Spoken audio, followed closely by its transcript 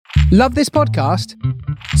Love this podcast?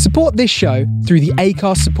 Support this show through the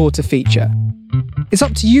Acast supporter feature. It's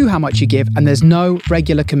up to you how much you give, and there's no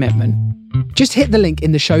regular commitment. Just hit the link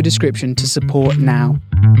in the show description to support now.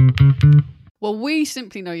 Well, we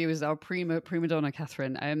simply know you as our prima donna,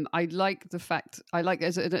 Catherine. I like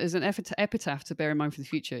as an epitaph to bear in mind for the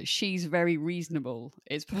future. She's very reasonable.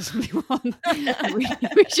 It's possibly one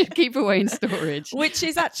we should keep away in storage. Which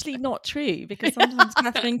is actually not true, because sometimes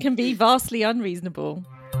Catherine can be vastly unreasonable.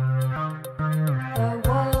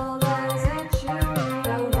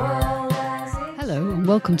 Hello and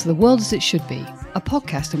welcome to The World As It Should Be, a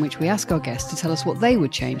podcast in which we ask our guests to tell us what they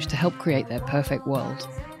would change to help create their perfect world.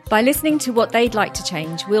 By listening to what they'd like to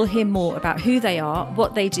change, we'll hear more about who they are,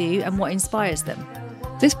 what they do, and what inspires them.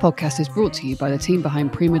 This podcast is brought to you by the team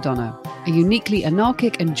behind Prima Donna, a uniquely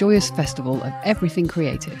anarchic and joyous festival of everything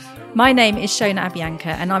creative. My name is Shona Abianca,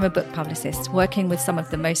 and I'm a book publicist working with some of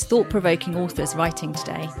the most thought-provoking authors writing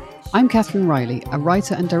today. I'm Catherine Riley, a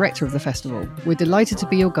writer and director of the festival. We're delighted to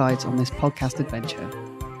be your guides on this podcast adventure.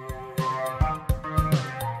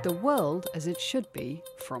 The World As It Should Be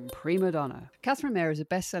from Prima Donna. Catherine Mayer is a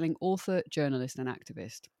best-selling author, journalist and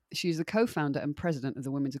activist. She is the co-founder and president of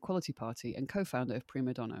the Women's Equality Party and co-founder of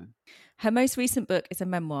Prima Donna. Her most recent book is a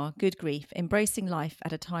memoir, Good Grief, Embracing Life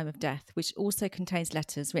at a Time of Death, which also contains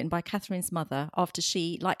letters written by Catherine's mother after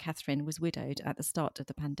she, like Catherine, was widowed at the start of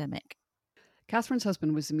the pandemic. Catherine's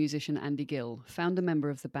husband was the musician Andy Gill, founder member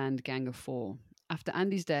of the band Gang of Four. After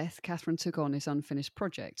Andy's death, Catherine took on his unfinished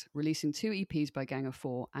project, releasing 2 EPs by Gang of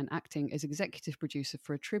Four and acting as executive producer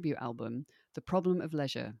for a tribute album, The Problem of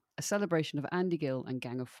Leisure, a celebration of Andy Gill and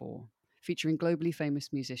Gang of Four, featuring globally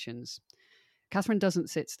famous musicians. Catherine doesn't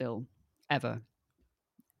sit still, ever.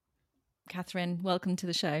 Catherine, welcome to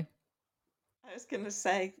the show. I was going to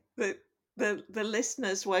say that the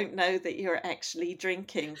listeners won't know that you're actually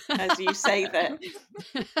drinking as you say that.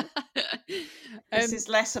 This is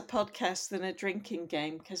less a podcast than a drinking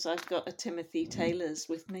game because I've got a Timothy Taylor's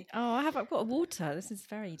with me. Oh, I've got a water. This is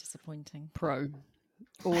very disappointing. Pro.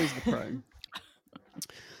 Always the pro.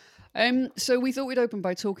 So we thought we'd open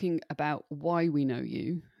by talking about why we know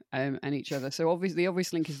you and each other. So the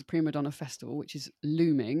obvious link is the Prima Donna Festival, which is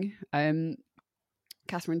looming.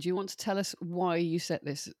 Catherine, do you want to tell us why you set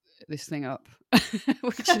this thing up,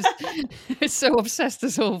 which is it's so obsessed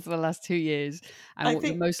us all for the last 2 years, and what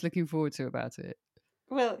you're most looking forward to about it?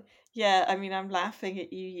 Well, yeah, I mean, I'm laughing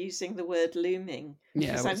at you using the word looming.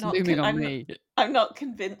 Yeah, it's looming on me. I'm not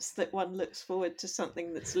convinced that one looks forward to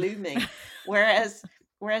something that's looming. Whereas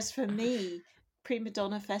for me, Prima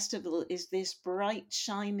Donna Festival is this bright,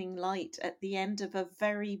 shining light at the end of a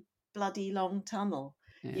very bloody long tunnel.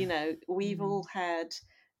 Yeah. You know, we've all had,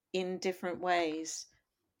 in different ways,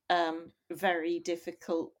 very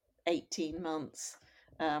difficult 18 months.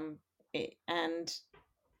 And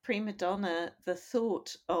Prima Donna, the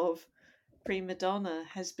thought of Prima Donna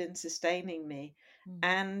has been sustaining me.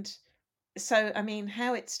 And so, I mean,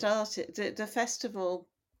 how it started, the festival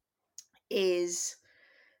is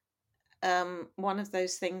one of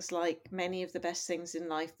those things, like many of the best things in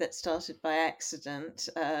life, that started by accident.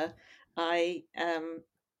 I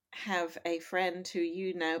have a friend who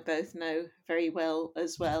you now both know very well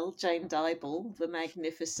as well, Jane Dybel, the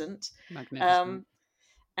Magnificent.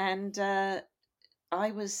 And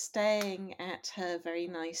I was staying at her very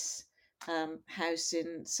nice house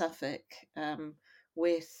in Suffolk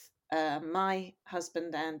with my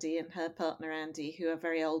husband Andy and her partner Andy, who are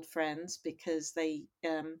very old friends because they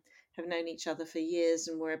have known each other for years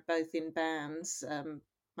and were both in bands.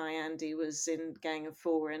 My Andy was in Gang of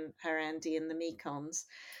Four and her Andy in the Mekons.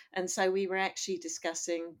 And so we were actually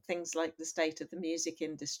discussing things like the state of the music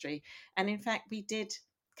industry. And in fact, we did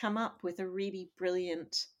come up with a really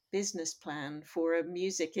brilliant business plan for a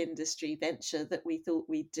music industry venture that we thought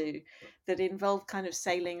we'd do, that involved kind of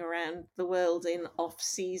sailing around the world in off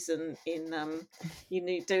season in,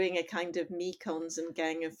 doing a kind of Mekons and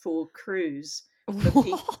Gang of Four cruise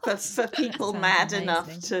for people mad amazing.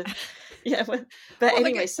 Enough to, yeah. But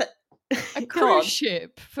anyway, so a cruise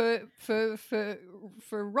ship for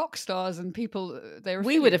rock stars and people.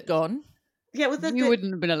 We would have gone. Yeah, well, you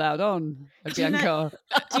wouldn't have been allowed on a Bianca.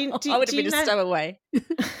 I would have been a stowaway.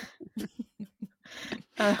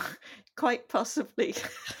 Quite possibly.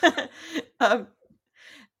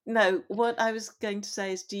 No, what I was going to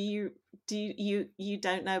say is, you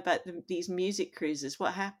don't know about these music cruises?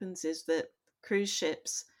 What happens is that cruise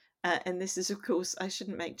ships, and this is, of course, I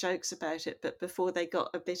shouldn't make jokes about it, but before they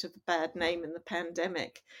got a bit of a bad name in the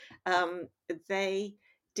pandemic, they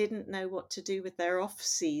didn't know what to do with their off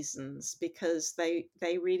seasons because they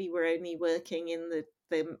really were only working in the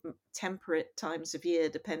temperate times of year,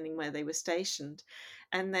 depending where they were stationed.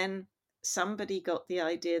 And then somebody got the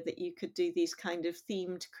idea that you could do these kind of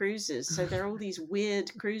themed cruises. So there are all these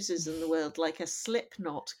weird cruises in the world, like a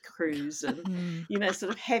Slipknot cruise and,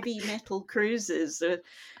 sort of heavy metal cruises.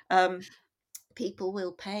 People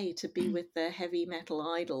will pay to be with their heavy metal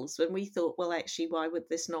idols. And we thought, well, actually, why would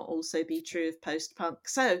this not also be true of post-punk?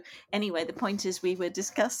 So anyway, the point is we were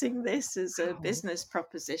discussing this as a business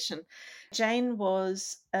proposition. Jane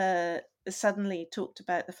was suddenly talked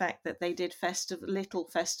about the fact that they did little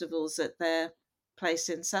festivals at their place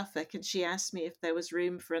in Suffolk. And she asked me if there was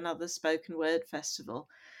room for another spoken word festival.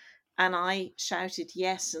 And I shouted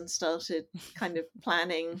yes and started kind of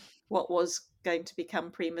planning what was going to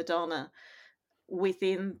become Prima Donna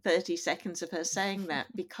within 30 seconds of her saying that,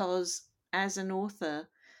 because as an author,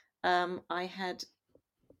 I had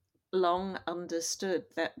long understood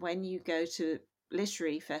that when you go to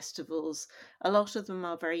literary festivals, a lot of them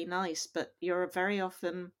are very nice, but you're very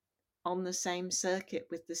often on the same circuit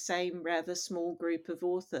with the same rather small group of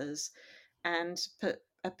authors and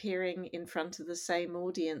appearing in front of the same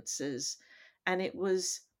audiences. And it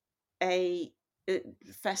was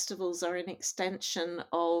festivals are an extension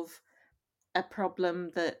of a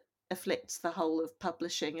problem that afflicts the whole of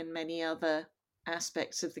publishing and many other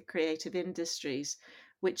aspects of the creative industries,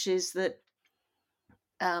 which is that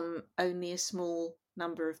only a small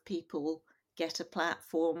number of people get a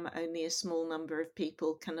platform, only a small number of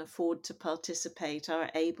people can afford to participate,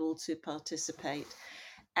 are able to participate.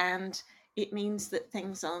 And it means that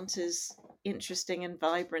things aren't as interesting and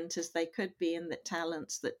vibrant as they could be, and that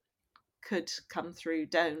talents that could come through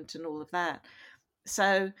don't, and all of that.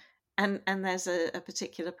 So and there's a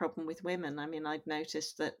particular problem with women. I mean, I'd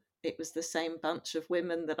noticed that it was the same bunch of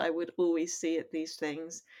women that I would always see at these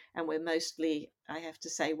things, and we're mostly, I have to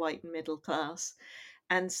say, white and middle class.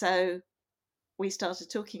 And so we started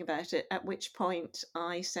talking about it, at which point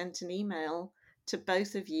I sent an email to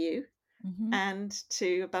both of you and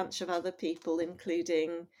to a bunch of other people,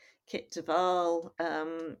 including Kit Duvall,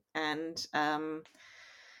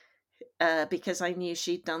 because I knew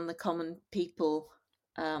she'd done the Common People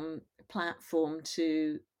platform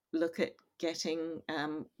to look at getting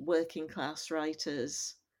working class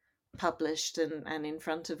writers published and in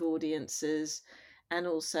front of audiences. And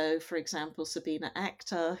also, for example, Sabina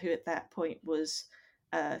Akhtar, who at that point was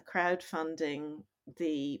crowdfunding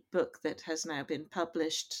the book that has now been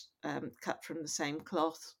published, Cut from the Same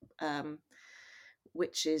Cloth,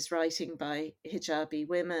 which is writing by hijabi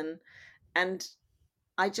women. And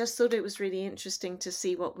I just thought it was really interesting to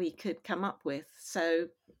see what we could come up with. So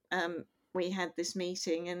we had this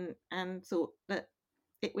meeting and thought that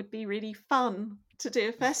it would be really fun to do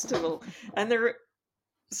a festival. And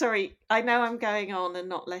sorry, I know I'm going on and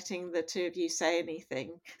not letting the two of you say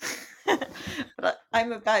anything, but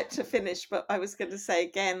I'm about to finish. But I was going to say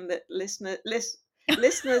again that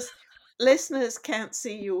listeners can't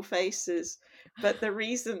see your faces, but the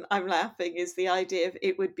reason I'm laughing is the idea of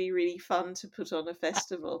it would be really fun to put on a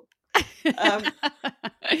festival.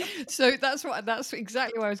 So that's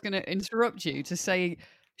exactly why I was going to interrupt you to say,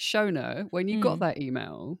 Shona, when you got that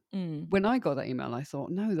email, when I got that email, I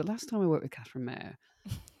thought, no, the last time I worked with Catherine Mayer,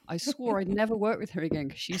 I swore I'd never work with her again,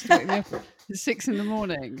 because she used to wake me up at 6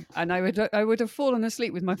 a.m, and I would have fallen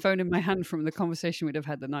asleep with my phone in my hand from the conversation we'd have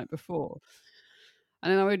had the night before.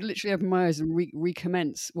 And then I would literally open my eyes and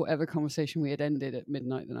recommence whatever conversation we had ended at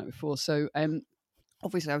midnight the night before. So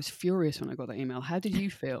obviously I was furious when I got that email. How did you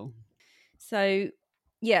feel? So,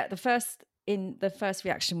 yeah, the first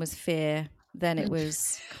reaction was fear. Then it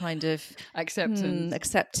was kind of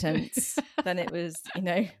acceptance. Then it was,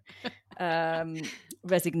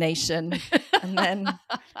 resignation. And then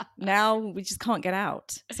now we just can't get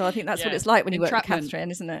out. So I think that's what it's like when you work with Catherine,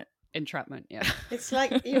 isn't it? Entrapment, yeah. It's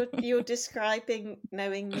like you're describing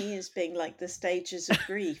knowing me as being like the stages of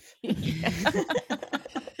grief.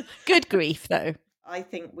 Good grief, though. I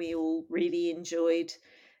think we all really enjoyed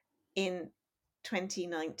in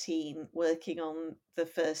 2019 working on the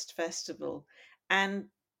first festival. And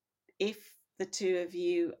if the two of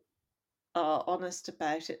you are honest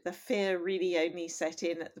about it, the fear really only set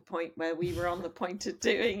in at the point where we were on the point of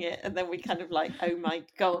doing it, and then we kind of like, oh my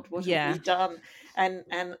god, what have we done, and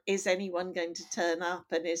is anyone going to turn up,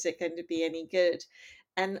 and is it going to be any good?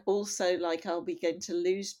 And also, like, are we going to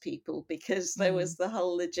lose people, because there was the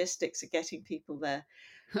whole logistics of getting people there.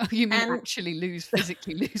 Oh, you mean actually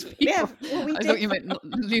physically lose people? Yeah, well, we I thought you meant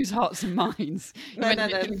lose hearts and minds. You meant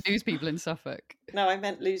literally lose people in Suffolk. No, I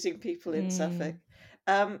meant losing people in Suffolk.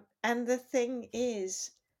 And the thing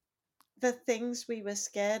is, the things we were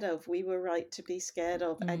scared of, we were right to be scared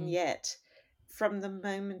of. And yet, from the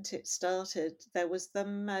moment it started, there was the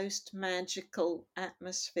most magical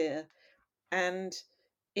atmosphere. And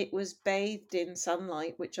it was bathed in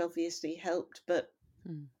sunlight, which obviously helped, but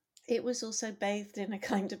it was also bathed in a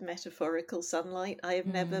kind of metaphorical sunlight. I have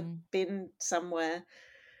never been somewhere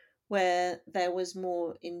where there was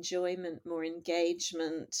more enjoyment, more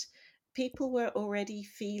engagement. People were already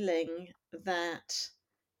feeling that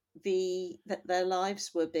their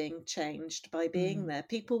lives were being changed by being there.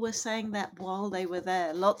 People were saying that while they were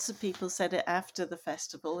there. Lots of people said it after the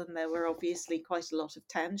festival, and there were obviously quite a lot of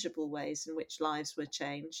tangible ways in which lives were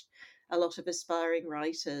changed. A lot of aspiring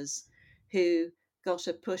writers who got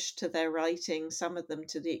a push to their writing, some of them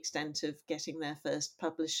to the extent of getting their first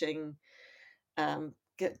publishing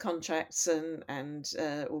get contracts and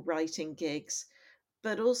or writing gigs.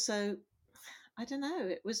 But also, I don't know,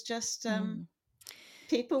 it was just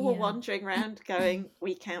people were wandering around going,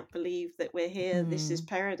 we can't believe that we're here. This is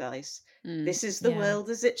paradise. This is the world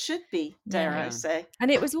as it should be, dare I say.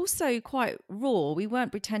 And it was also quite raw. We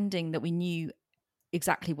weren't pretending that we knew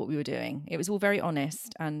exactly what we were doing. It was all very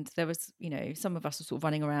honest. And there was, some of us were sort of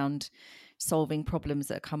running around solving problems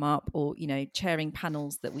that had come up, or, chairing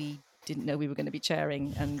panels that we didn't know we were going to be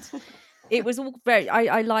chairing. And it was all very,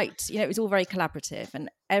 I liked, it was all very collaborative, and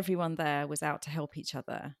everyone there was out to help each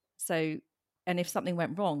other. So, and if something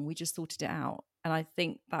went wrong, we just sorted it out. And I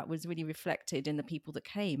think that was really reflected in the people that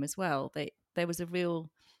came as well. There was a real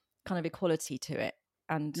kind of equality to it.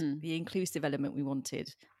 And the inclusive element we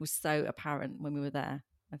wanted was so apparent when we were there,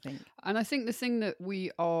 I think. And I think the thing that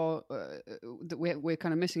we are that we're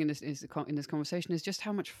kind of missing in this conversation is just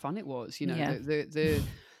how much fun it was.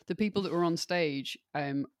 The people that were on stage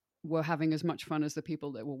were having as much fun as the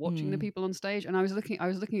people that were watching the people on stage. And I was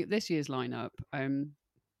looking at this year's lineup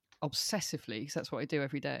obsessively, because that's what I do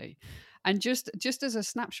every day. And just as a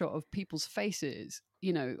snapshot of people's faces,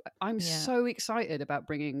 I'm so excited about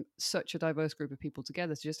bringing such a diverse group of people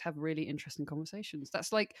together to just have really interesting conversations.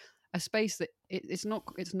 That's like a space that it's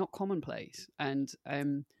not commonplace, and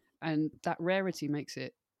that rarity makes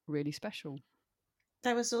it really special.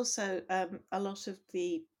 There was also a lot of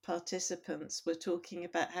the participants were talking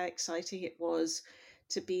about how exciting it was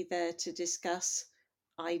to be there to discuss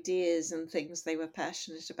ideas and things they were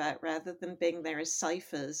passionate about, rather than being there as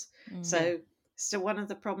ciphers. So one of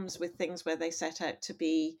the problems with things where they set out to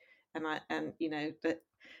be, but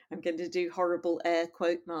I'm going to do horrible air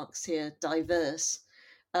quote marks here, diverse,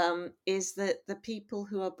 is that the people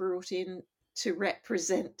who are brought in to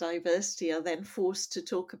represent diversity are then forced to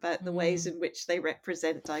talk about the ways in which they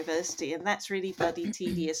represent diversity, and that's really bloody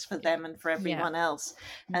tedious for them and for everyone else.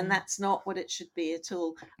 And that's not what it should be at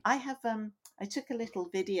all. I took a little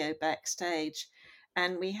video backstage,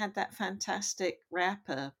 and we had that fantastic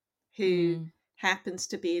rapper who happens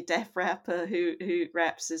to be a deaf rapper who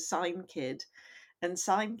raps as Sign Kid. And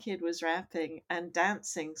Sign Kid was rapping, and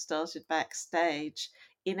dancing started backstage,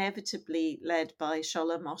 inevitably led by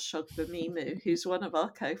Shola Moshogbemimu, who's one of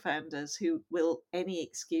our co-founders, who will, any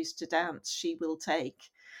excuse to dance, she will take.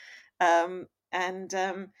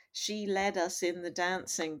 She led us in the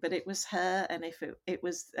dancing, but it was her, and if it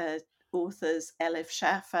was authors Elif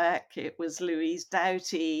Shafak, it was Louise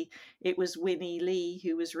Doughty, it was Winnie Lee,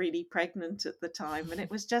 who was really pregnant at the time, and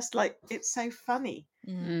it was just like, it's so funny.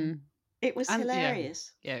 It was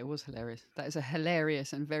hilarious. Yeah, it was hilarious. That is a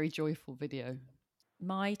hilarious and very joyful video.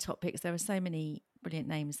 My top picks, there are so many brilliant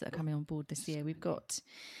names that are coming on board this year. We've got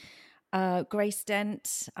Grace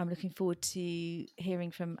Dent. I'm looking forward to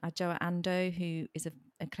hearing from Adjoa Andoh, who is an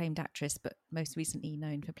acclaimed actress, but most recently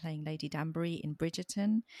known for playing Lady Danbury in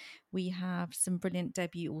Bridgerton. We have some brilliant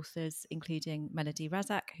debut authors, including Melody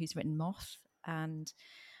Razak, who's written Moth, and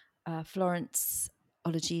Florence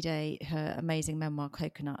Olajide, her amazing memoir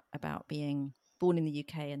Coconut, about being born in the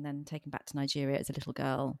UK and then taken back to Nigeria as a little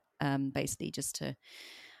girl, basically just to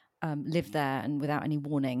live there and without any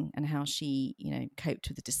warning, and how she, coped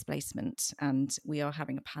with the displacement. And we are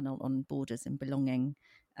having a panel on borders and belonging.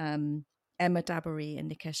 Emma Dabiri and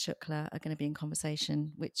Nikesh Shukla are going to be in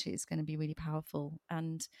conversation, which is going to be really powerful.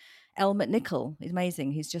 And Elle McNichol is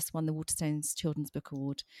amazing, who's just won the Waterstones Children's Book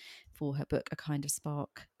Award for her book A Kind of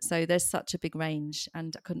Spark. So there's such a big range,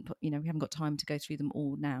 and I couldn't put, we haven't got time to go through them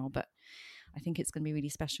all now, but I think it's going to be really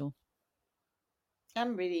special.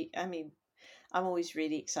 I'm always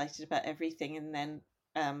really excited about everything. And then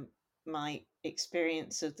my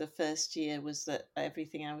experience of the first year was that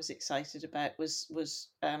everything I was excited about was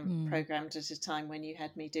programmed at a time when you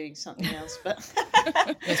had me doing something else. But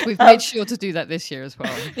yes, we've made sure to do that this year as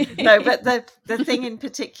well. No, but the thing in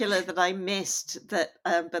particular that I missed, that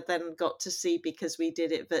but then got to see because we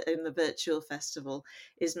did it in the virtual festival,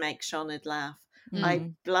 is Make Shoned Laugh.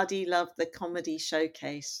 I bloody love the comedy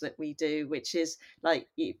showcase that we do, which is like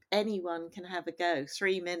anyone can have a go.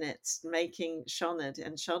 3 minutes making Shonerd,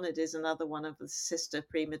 and Shonerd is another one of the sister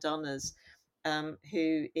prima donnas,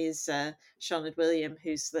 who is Shonerd William,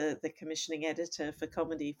 who's the commissioning editor for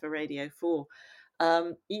comedy for Radio 4.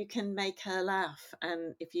 You can make her laugh,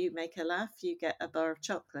 and if you make her laugh, you get a bar of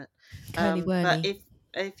chocolate. Curly But whirly.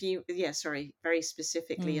 if you, very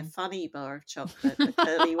specifically a funny bar of chocolate, a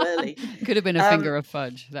curly whirly. Could have been a finger of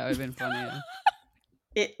fudge. That would have been funnier.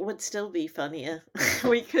 It would still be funnier.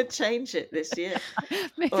 We could change it this year.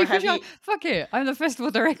 Maybe Or have you? Fuck it. I'm the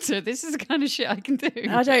festival director. This is the kind of shit I can do.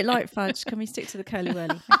 I don't like fudge. Can we stick to the curly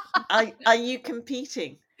whirly? Are you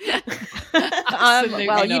competing? Absolutely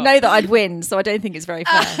well, you not. know that I'd win, so I don't think it's very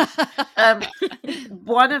fair.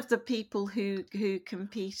 One of the people who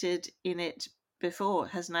competed in it before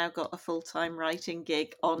has now got a full-time writing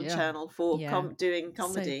gig on Channel 4 doing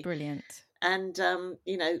comedy. So brilliant. And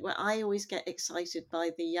I always get excited by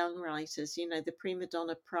the young writers, the Prima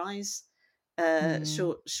Donna Prize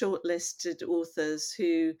shortlisted authors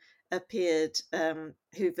who've appeared in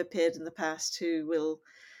the past, who will,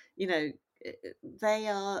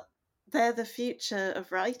 they're the future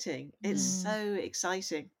of writing. It's so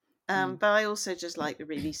exciting. But I also just like the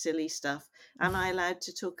really silly stuff. Am I allowed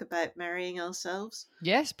to talk about marrying ourselves?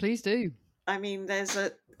 Yes, please do. I mean,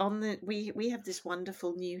 we have this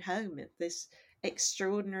wonderful new home at this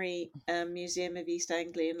extraordinary Museum of East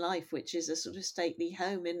Anglian Life, which is a sort of stately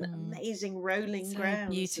home in amazing rolling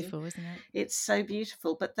grounds. Beautiful, isn't it? It's so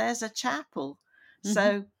beautiful. But there's a chapel,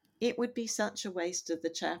 so it would be such a waste of the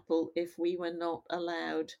chapel if we were not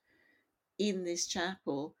allowed in this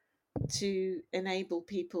chapel to enable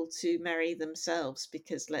people to marry themselves,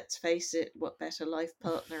 because let's face it, what better life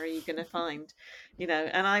partner are you going to find?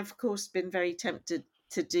 And I've of course been very tempted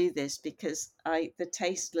to do this, because the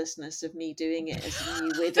tastelessness of me doing it as a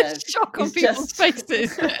new widow The shock on is people's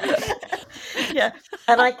faces. Yeah,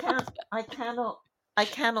 and I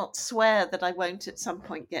cannot swear that I won't at some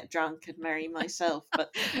point get drunk and marry myself,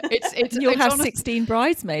 but you'll have 16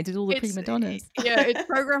 bridesmaids with all the prima donnas. Yeah, it's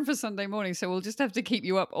programmed for Sunday morning, so we'll just have to keep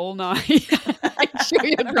you up all night. Make sure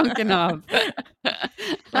you're drunk enough.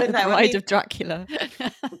 Like the Bride of Dracula.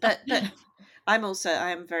 But I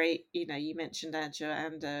am very, you mentioned Adjo,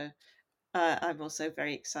 and I'm also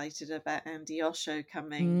very excited about Andy Osho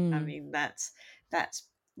coming. I mean, that's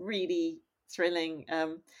really thrilling.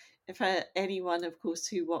 For anyone, of course,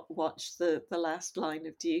 who watched the last Line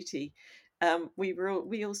of Duty,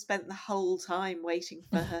 we all spent the whole time waiting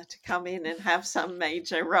for her to come in and have some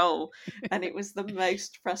major role, and it was the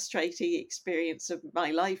most frustrating experience of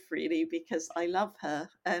my life, really, because I love her,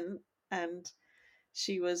 and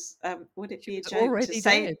she was would it be a joke already to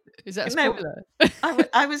say dead? Is that a spoiler? No,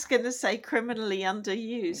 I was going to say criminally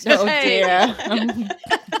underused. Oh dear.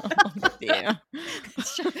 Oh dear.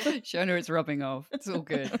 Shona, it's rubbing off. It's all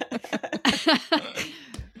good.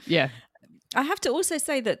 Yeah. I have to also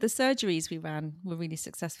say that the surgeries we ran were really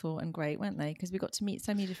successful and great, weren't they? Because we got to meet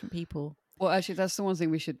so many different people. Well, actually, that's the one thing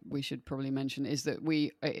we should probably mention, is that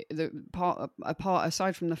the part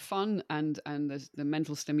aside from the fun and the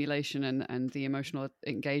mental stimulation and the emotional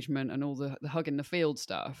engagement and all the hug in the field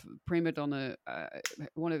stuff, Prima Donna,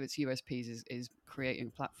 one of its USPs is creating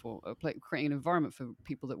a platform, creating an environment for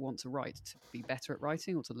people that want to write, to be better at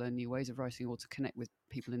writing, or to learn new ways of writing, or to connect with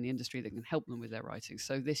people in the industry that can help them with their writing.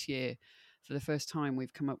 So this year, for the first time,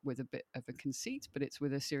 we've come up with a bit of a conceit, but it's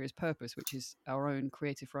with a serious purpose, which is our own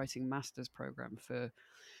creative writing master's program for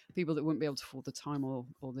people that wouldn't be able to afford the time or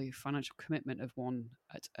the financial commitment of one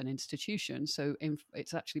at an institution. So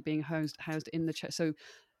it's actually being housed in the so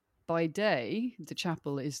by day, the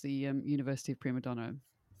chapel is the University of Prima Donna,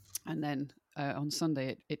 and then on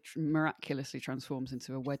Sunday it miraculously transforms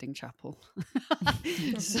into a wedding chapel.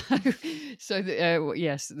 so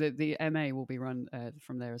yes, the MA will be run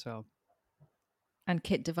from there as well. And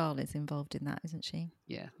Kit Duval is involved in that, isn't she?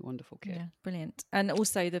 Yeah, wonderful Kit. Yeah, brilliant. And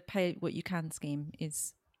also the Pay What You Can scheme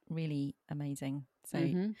is really amazing. So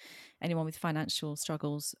anyone with financial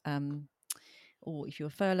struggles, or if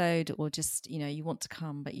you're furloughed, or just, you want to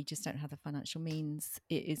come but you just don't have the financial means,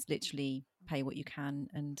 it is literally pay what you can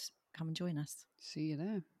and come and join us. See you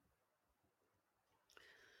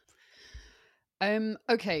there.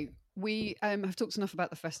 Okay, we have talked enough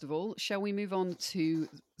about the festival. Shall we move on to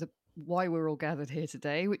why we're all gathered here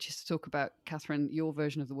today, which is to talk about, Catherine, your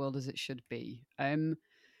version of the world as it should be.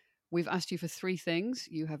 We've asked you for 3 things.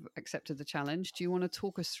 You have accepted the challenge. Do you want to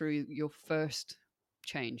talk us through your first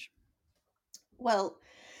change? Well,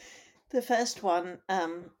 the first one,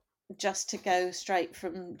 just to go straight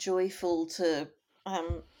from joyful to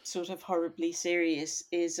sort of horribly serious,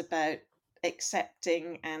 is about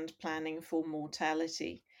accepting and planning for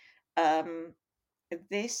mortality. Um,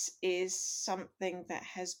 this is something that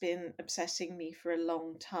has been obsessing me for a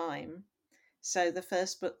long time. So the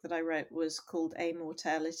first book that I wrote was called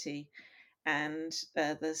Amortality, and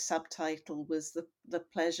the subtitle was the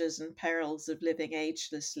Pleasures and Perils of Living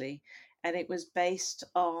Agelessly, and it was based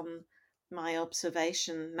on my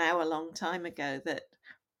observation now a long time ago that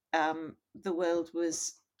the world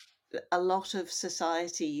was, a lot of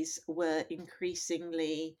societies were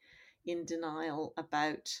increasingly in denial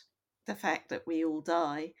about the fact that we all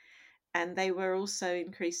die, and they were also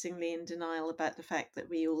increasingly in denial about the fact that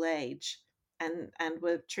we all age, and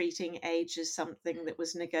were treating age as something that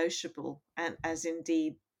was negotiable, and as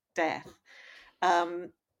indeed death. um,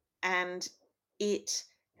 and it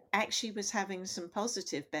actually was having some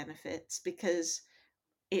positive benefits, because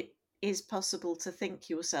it is possible to think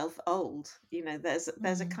yourself old.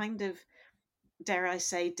 There's a kind of, dare I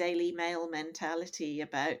say, Daily Mail mentality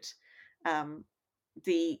about um,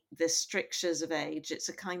 the strictures of age. It's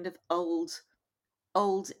a kind of old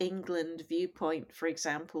England viewpoint, for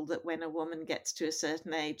example, that when a woman gets to a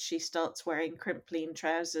certain age, she starts wearing crimpling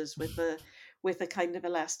trousers with a kind of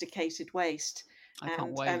elasticated waist. I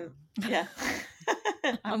can't wait. And yeah,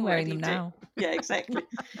 I'm wearing them now. Yeah, exactly.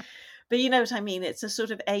 But you know what I mean? It's a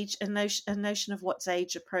sort of age, a notion of what's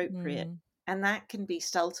age appropriate. And that can be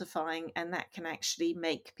stultifying, and that can actually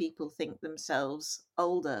make people think themselves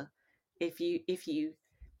older if you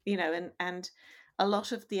and a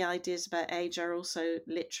lot of the ideas about age are also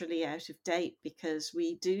literally out of date, because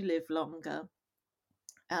we do live longer.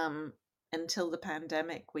 Until the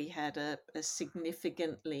pandemic, we had a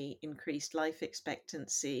significantly increased life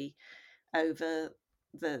expectancy over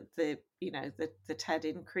that had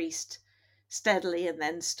increased steadily and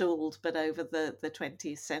then stalled, but over the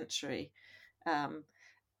 20th century.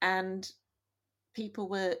 And people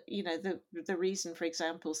were, the reason, for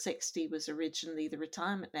example, 60 was originally the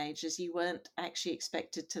retirement age, is you weren't actually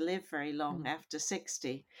expected to live very long after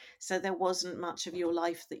 60. So there wasn't much of your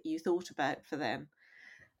life that you thought about for then.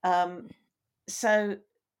 So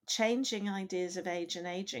changing ideas of age and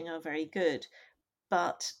aging are very good.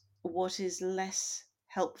 But what is less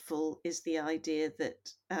helpful is the idea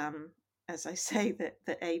that, as I say,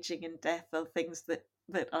 that aging and death are things that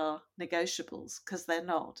are negotiables, because they're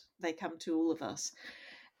not. They come to all of us.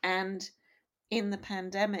 And in the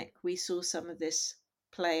pandemic, we saw some of this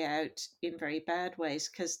play out in very bad ways,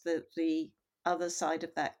 because the other side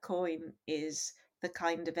of that coin is the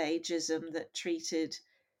kind of ageism that treated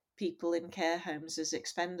people in care homes as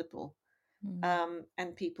expendable,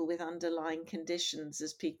 and people with underlying conditions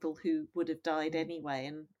as people who would have died anyway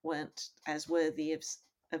and weren't as worthy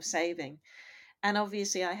of saving. And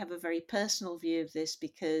obviously, I have a very personal view of this,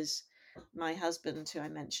 because my husband, who I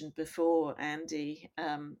mentioned before, Andy,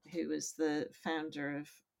 who was the founder of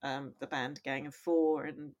the band Gang of Four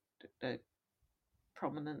and a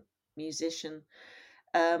prominent musician,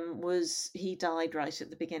 he died right at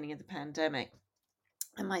the beginning of the pandemic.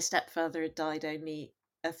 And my stepfather had died only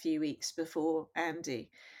a few weeks before Andy.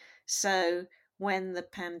 So when the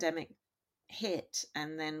pandemic hit,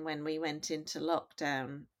 and then when we went into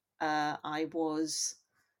lockdown, I was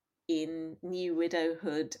in new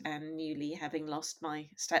widowhood and newly having lost my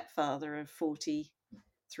stepfather of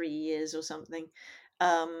 43 years or something,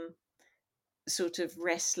 sort of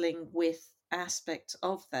wrestling with aspects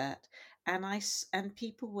of that. And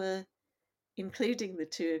people were, including the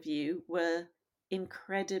two of you, were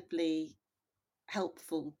incredibly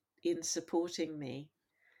helpful in supporting me.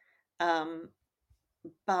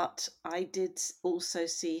 But I did also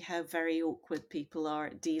see how very awkward people are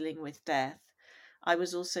at dealing with death. I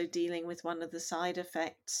was also dealing with one of the side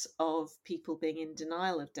effects of people being in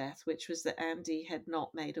denial of death, which was that Andy had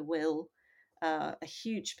not made a will. A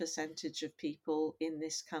huge percentage of people in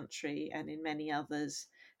this country and in many others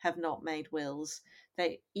have not made wills.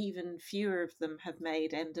 Even fewer of them have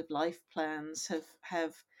made end of life plans,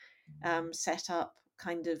 have set up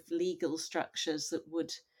kind of legal structures that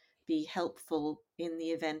would be helpful in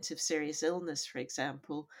the event of serious illness, for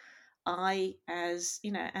example. Andy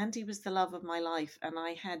was the love of my life, and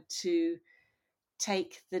I had to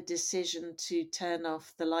take the decision to turn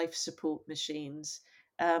off the life support machines.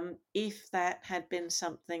 If that had been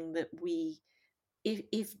something that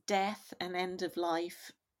if death and end of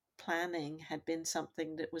life planning had been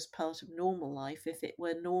something that was part of normal life, if it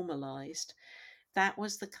were normalized, that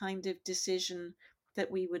was the kind of decision that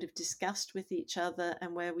we would have discussed with each other,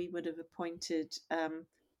 and where we would have appointed,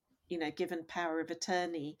 given power of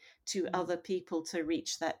attorney to other people to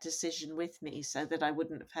reach that decision with me, so that I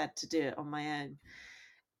wouldn't have had to do it on my own.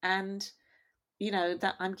 And,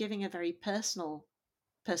 that I'm giving a very personal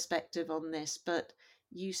perspective on this, but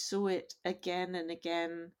you saw it again and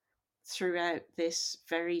again throughout this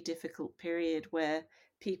very difficult period where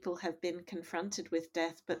people have been confronted with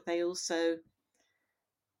death, but they also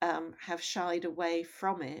have shied away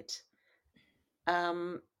from it.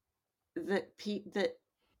 That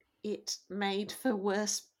it made for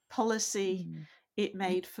worse policy. It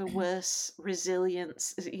made for worse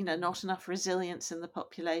resilience, not enough resilience in the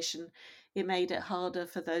population. It made it harder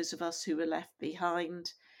for those of us who were left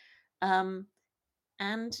behind. And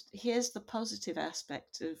here's the positive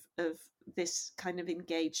aspect of this kind of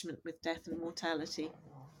engagement with death and mortality.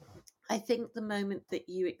 I think the moment that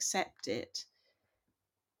you accept it,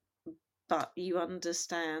 but you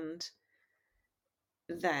understand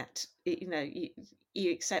that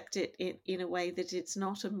you accept it in a way that it's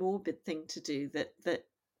not a morbid thing to do, that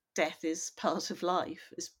death is part of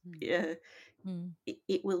life,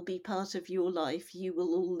 it will be part of your life. You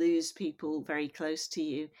will all lose people very close to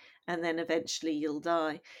you, and then eventually you'll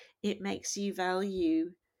die. It makes you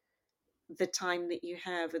value the time that you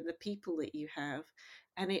have and the people that you have.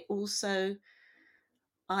 And it also,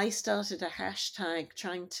 I started a hashtag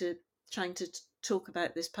trying to talk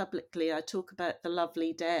about this publicly. I talk about the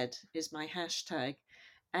lovely dead is my hashtag.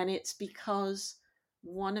 And it's because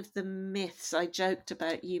one of the myths, I joked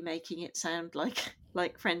about you making it sound like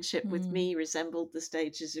friendship with me resembled the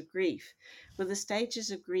stages of grief. Well, the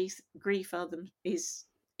stages of grief is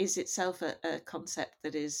itself a concept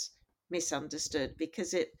that is misunderstood,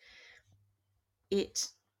 because it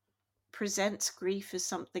presents grief as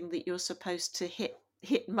something that you're supposed to hit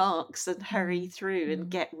marks and hurry through and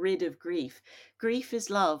get rid of grief. Grief is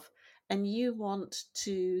love, and you want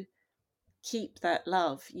to keep that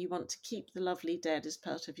love. You want to keep the lovely dead as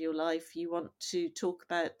part of your life. You want to talk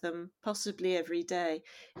about them possibly every day.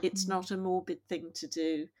 It's not a morbid thing to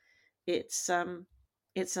do. It's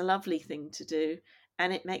a lovely thing to do,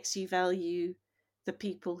 and it makes you value the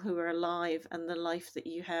people who are alive and the life that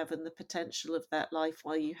you have and the potential of that life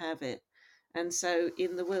while you have it. And so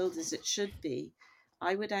in the world as it should be,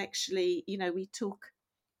 I would actually, we talk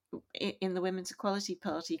in the Women's Equality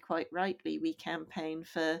Party, quite rightly, we campaign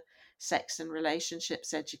for sex and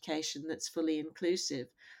relationships education that's fully inclusive.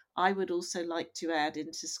 I would also like to add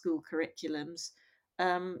into school curriculums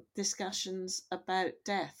discussions about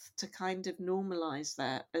death, to kind of normalize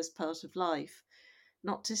that as part of life,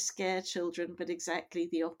 not to scare children, but exactly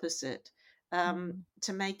the opposite.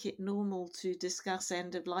 To make it normal to discuss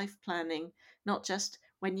end of life planning, not just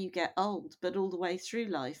when you get old, but all the way through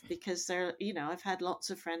life, because I've had lots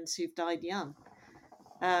of friends who've died young.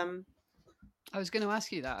 I was going to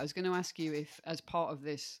ask you that. I was going to ask you if, as part of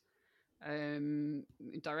this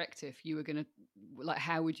directive, you were going to,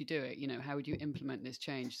 how would you do it? How would you implement this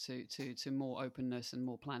change to more openness and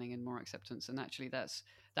more planning and more acceptance? And actually, that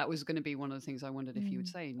was going to be one of the things I wondered if you would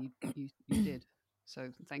say, and you did.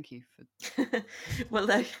 So thank you for.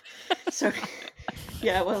 Well, sorry.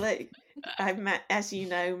 Yeah, well, I'm, as you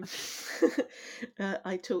know,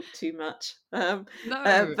 I talk too much. No.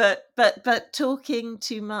 But talking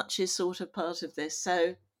too much is sort of part of this.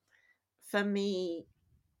 So for me,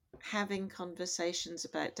 having conversations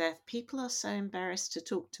about death, people are so embarrassed to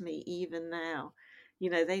talk to me even now.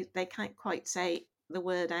 They can't quite say the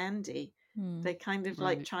word Andy. They kind of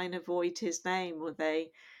like try and avoid his name, or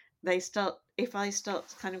they start, if I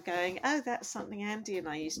start kind of going, oh, that's something Andy and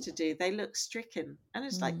I used to do, they look stricken. And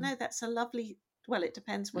it's like, no, that's a lovely, well, it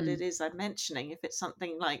depends what it is I'm mentioning. If it's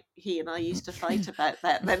something like he and I used to fight about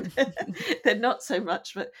that, then not so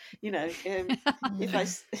much. But if I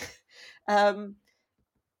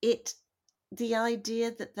the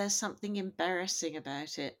idea that there's something embarrassing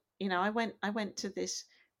about it. I went to this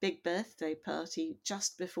big birthday party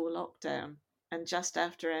just before lockdown and just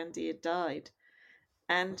after Andy had died.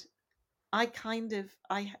 And admittedly,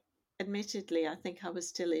 I think I was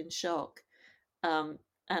still in shock. And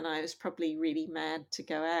I was probably really mad to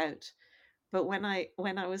go out. But when I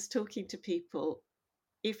was talking to people,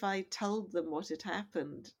 if I told them what had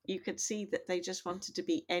happened, you could see that they just wanted to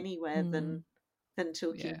be anywhere than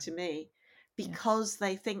talking to me, because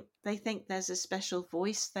they think there's a special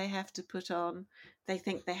voice they have to put on. They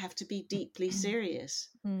think they have to be deeply serious.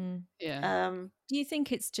 Yeah. Do you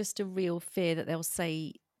think it's just a real fear that they'll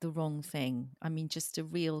say the wrong thing? I mean, just a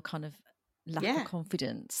real kind of lack of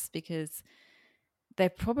confidence, because they're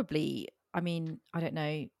probably, I mean, I don't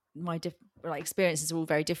know, my experiences are all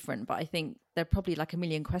very different, but I think there are probably like a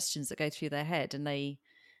million questions that go through their head, and they,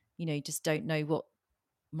 just don't know what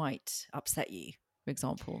might upset you, for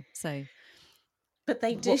example. So, but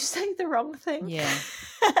they do say the wrong thing. Yeah.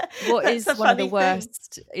 What is That's a one of the funny thing.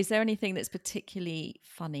 worst? Is there anything that's particularly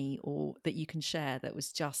funny or that you can share that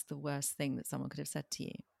was just the worst thing that someone could have said to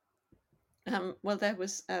you? Well, there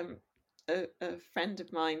was a friend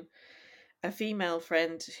of mine, a female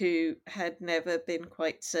friend, who had never been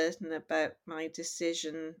quite certain about my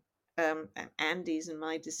decision, Andy's and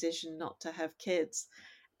my decision not to have kids.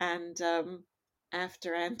 And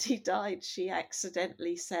after Andy died, she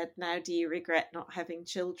accidentally said, "Now do you regret not having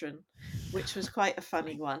children?" Which was quite a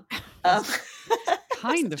funny one.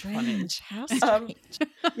 Kind of funny. Strange. How strange.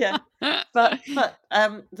 Yeah, but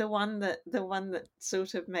the one that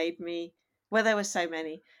sort of made me, well, there were so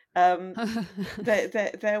many.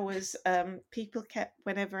 There was people kept,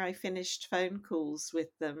 whenever I finished phone calls with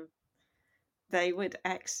them, they would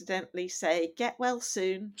accidentally say, "Get well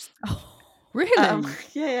soon." Really?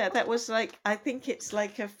 Yeah, that was like, I think it's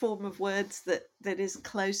like a form of words that is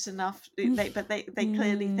close enough, but they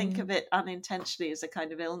clearly think of it unintentionally as a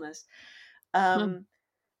kind of illness. And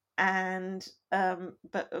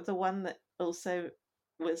but the one that also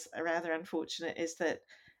was rather unfortunate is that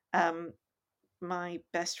my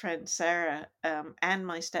best friend Sarah and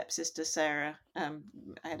my stepsister Sarah, I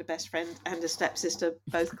had a best friend and a stepsister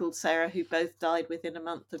both called Sarah, who both died within a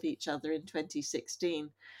month of each other in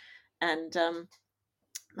 2016. And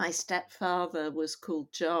my stepfather was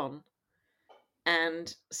called John,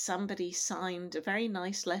 and somebody signed a very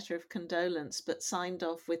nice letter of condolence, but signed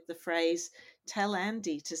off with the phrase, "Tell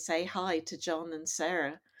Andy to say hi to John and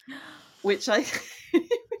Sarah," which it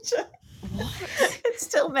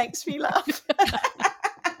still makes me laugh. I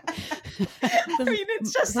mean,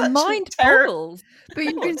 it's just the such mind a terrible. boggles. But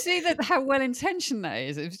you can see that how well intentioned that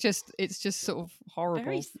is. It's just sort of horrible.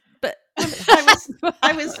 Very, but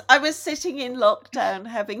I was sitting in lockdown,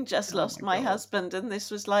 having just lost my God. husband, and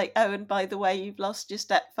this was like, "Oh, and by the way, you've lost your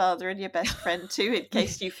stepfather and your best friend too, in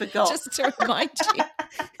case you forgot." just to remind you.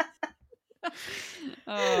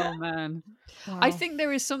 Oh man. Wow. I think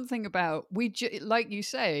there is something about like you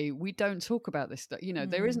say, we don't talk about this stuff. You know,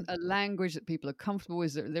 there isn't a language that people are comfortable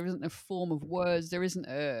with. There isn't a form of words. There's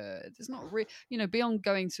not beyond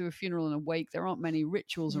going to a funeral and a wake, there aren't many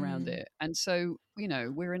rituals around it. And so,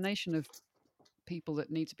 we're a nation of people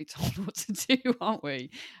that need to be told what to do, aren't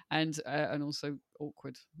we? And also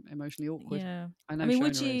emotionally awkward. Yeah. I know. I mean,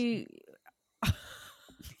 would Shona you?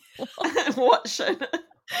 What, Shona?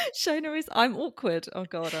 Shona is. I'm awkward. Oh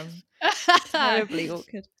God, I'm terribly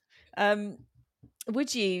awkward.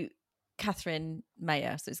 Would you, Catherine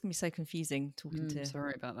Mayer? So it's gonna be so confusing talking to.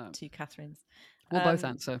 Sorry about that. Two Catherines. We'll both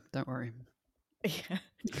answer. Don't worry. Yeah.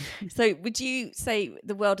 So would you say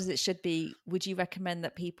the world as it should be, would you recommend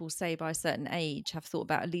that people, say by a certain age, have thought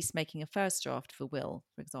about at least making a first draft of a will,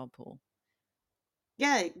 for example?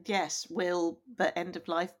 Yes, will, but end of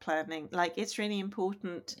life planning. Like, it's really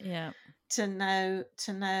important to know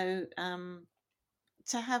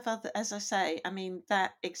to have other, as I say, I mean,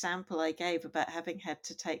 that example I gave about having had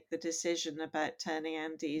to take the decision about turning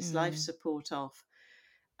Andy's life support off.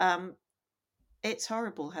 It's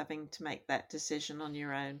horrible having to make that decision on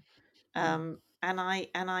your own. And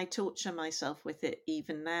I torture myself with it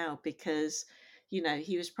even now, because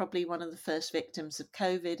he was probably one of the first victims of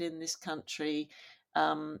COVID in this country.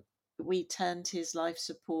 We turned his life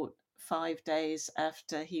support 5 days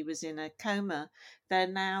after he was in a coma. There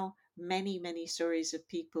are now many stories of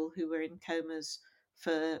people who were in comas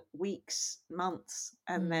for weeks, months,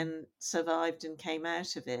 and then survived and came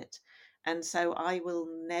out of it. And so I will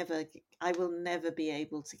never be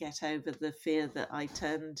able to get over the fear that I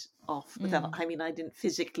turned off. I mean, I didn't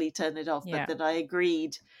physically turn it off, but that I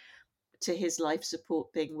agreed to his life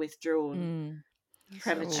support being withdrawn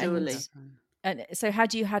prematurely. And so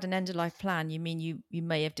had you had an end of life plan, you mean you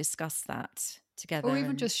may have discussed that together, or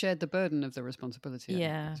even just shared the burden of the responsibility?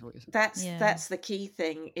 Yeah, that's the key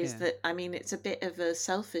thing, is that, I mean, it's a bit of a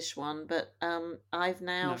selfish one, but I've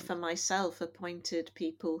now for myself appointed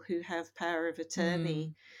people who have power of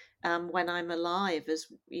attorney when I'm alive, as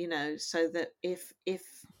so that if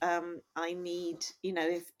I need,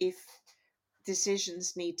 if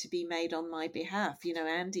decisions need to be made on my behalf,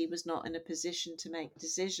 Andy was not in a position to make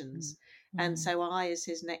decisions, and so I, as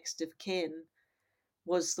his next of kin,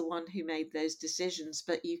 was the one who made those decisions.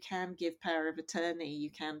 But you can give power of attorney, you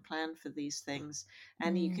can plan for these things,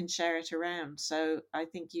 and you can share it around. So I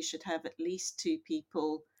think you should have at least 2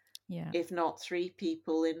 people, if not 3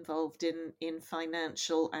 people, involved in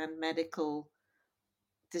financial and medical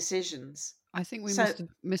decisions. I think we must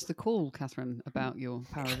have missed the call, Catherine, about your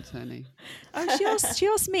power of attorney. Oh, she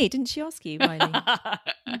asked me, didn't she ask you, Miley?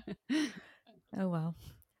 Oh well,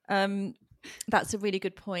 that's a really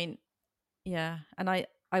good point. Yeah, and I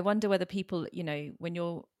I wonder whether people, when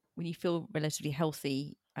you feel relatively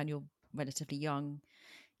healthy and you're relatively young,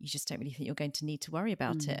 you just don't really think you're going to need to worry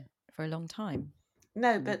about it for a long time.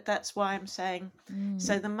 No, but that's why I'm saying.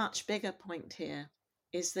 So Mm. the much bigger point here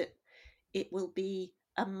is that it will be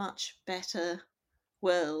a much better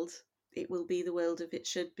world. It will be the world as it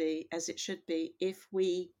should be, if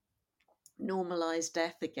we normalize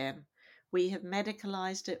death again. We have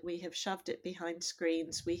medicalized it, we have shoved it behind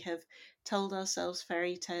screens, we have told ourselves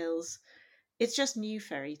fairy tales. It's just new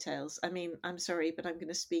fairy tales. I mean, I'm sorry, but I'm going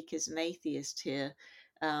to speak as an atheist here.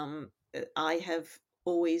 I have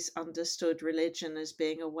always understood religion as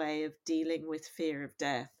being a way of dealing with fear of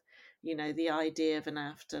death. The idea of an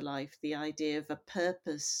afterlife, the idea of a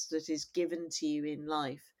purpose that is given to you in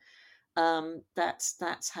life.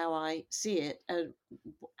 That's how I see it.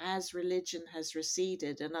 As religion has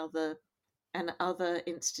receded, and other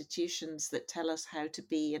institutions that tell us how to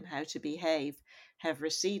be and how to behave have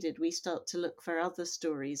receded, we start to look for other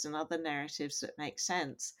stories and other narratives that make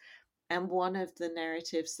sense. And one of the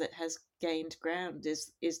narratives that has gained ground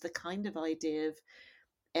is the kind of idea of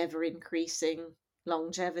ever increasing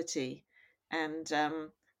longevity, and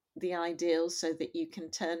the ideal so that you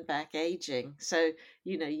can turn back aging. So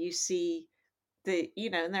you see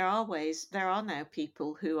and there are now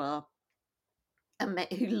people who are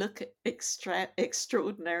who look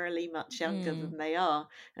extraordinarily much younger than they are,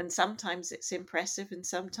 and sometimes it's impressive and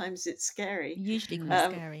sometimes it's scary. Usually quite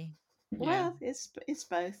Mm. scary. Well, it's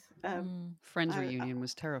both. Friends I, reunion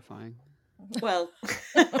was terrifying. well,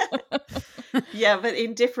 yeah, but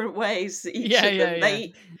in different ways, each Yeah, of them.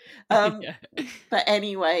 They, um, yeah. but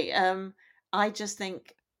anyway, I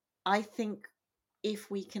think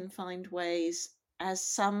if we can find ways, as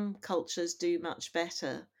some cultures do much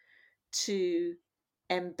better, to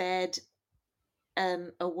embed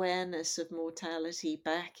an awareness of mortality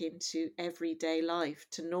back into everyday life,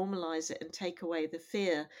 to normalize it and take away the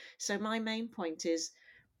fear. So my main point is,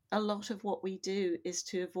 a lot of what we do is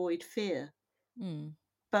to avoid fear, Mm.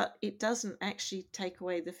 but it doesn't actually take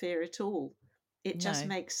away the fear at all. It just No.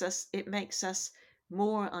 makes us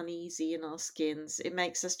more uneasy in our skins. It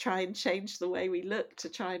makes us try and change the way we look to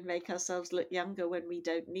try and make ourselves look younger when we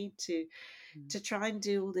don't need to try and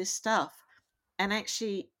do all this stuff. And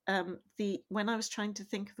actually, the when I was trying to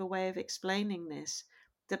think of a way of explaining this,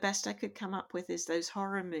 the best I could come up with is those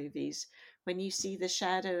horror movies. When you see the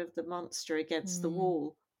shadow of the monster against the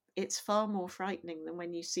wall, it's far more frightening than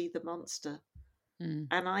when you see the monster.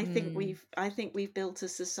 And I think we've built a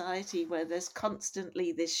society where there's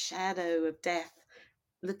constantly this shadow of death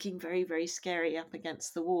looking very, very scary up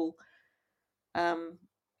against the wall.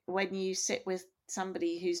 When you sit with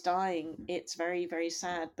somebody who's dying, it's very, very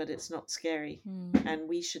sad, but it's not scary, and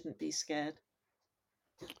we shouldn't be scared.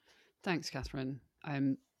 Thanks, Catherine.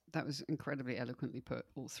 That was incredibly eloquently put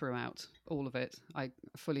all throughout, all of it. I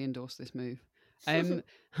fully endorse this move.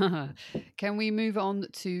 Can we move on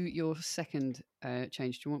to your second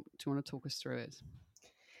change? Do you want to talk us through it?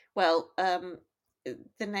 Well,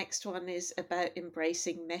 the next one is about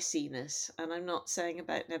embracing messiness, and I'm not saying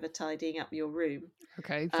about never tidying up your room.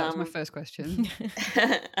 Okay, that was my first question.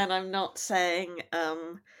 And I'm not saying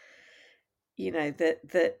I've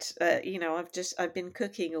been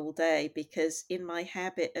cooking all day, because in my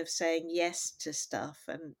habit of saying yes to stuff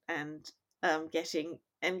and getting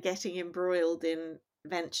embroiled in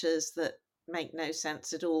ventures that make no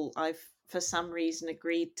sense at all, I've for some reason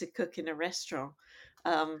agreed to cook in a restaurant.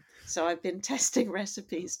 So I've been testing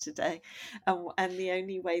recipes today, and the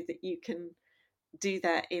only way that you can do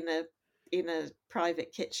that in a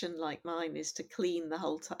private kitchen like mine is to clean the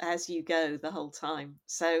whole time as you go the whole time.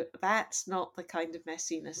 So that's not the kind of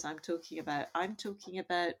messiness I'm talking about. I'm talking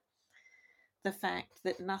about the fact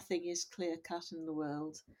that nothing is clear cut in the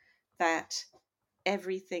world, that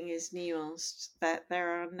everything is nuanced, that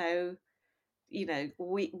there are no,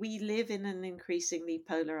 we live in an increasingly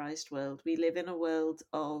polarized world. We live in a world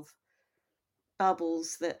of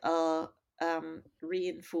bubbles that are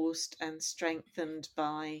reinforced and strengthened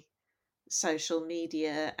by social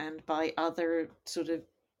media and by other sort of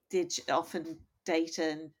often data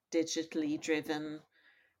and digitally driven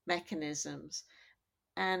mechanisms.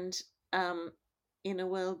 And in a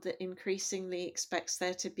world that increasingly expects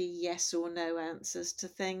there to be yes or no answers to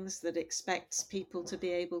things, that expects people to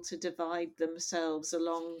be able to divide themselves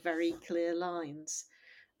along very clear lines,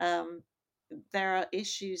 there are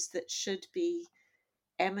issues that should be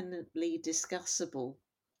eminently discussable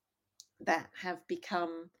that have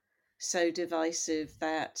become so divisive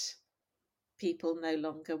that people no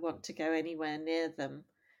longer want to go anywhere near them.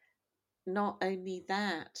 Not only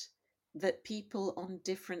that, that people on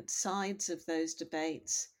different sides of those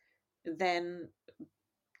debates then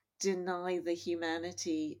deny the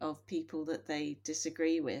humanity of people that they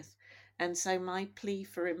disagree with. And so my plea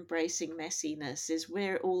for embracing messiness is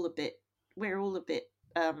we're all a bit we're all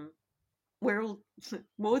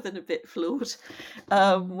more than a bit flawed.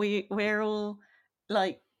 We're all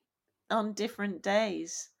like on different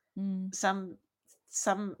days. Some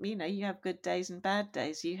you have good days and bad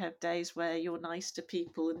days. You have days where you're nice to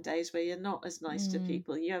people and days where you're not as nice to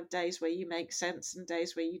people. You have days where you make sense and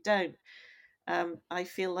days where you don't. I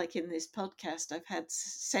feel like in this podcast I've had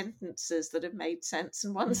sentences that have made sense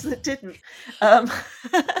and ones that didn't.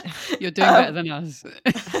 You're doing better than us.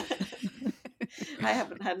 I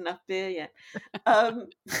haven't had enough beer yet.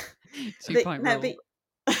 2-pint rule.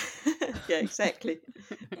 Yeah, exactly.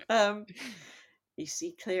 You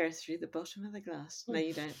see clearer through the bottom of the glass. No,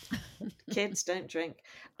 you don't. Kids don't drink.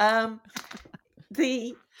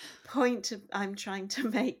 The point I'm trying to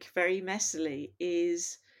make very messily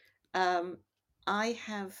is I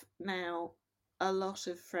have now a lot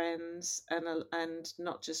of friends and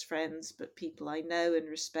not just friends, but people I know and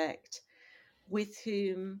respect with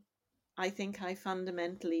whom I think I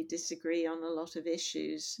fundamentally disagree on a lot of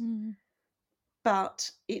issues.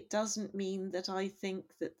 But it doesn't mean that I think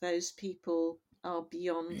that those people are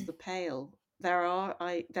beyond the pale. There are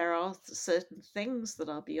certain things that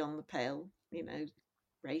are beyond the pale,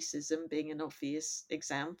 racism being an obvious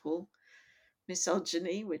example,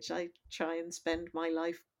 misogyny, which I try and spend my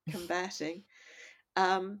life combating.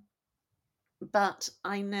 But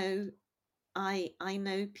I know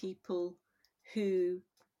people who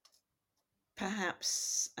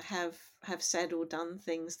perhaps have said or done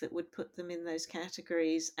things that would put them in those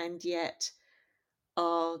categories, and yet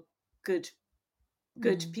are good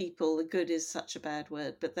people. Good is such a bad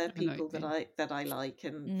word, but they're people that I like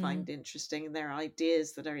and find interesting, and their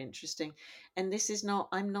ideas that are interesting. And this is not,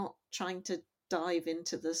 I'm not trying to dive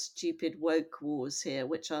into the stupid woke wars here,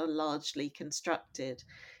 which are largely constructed.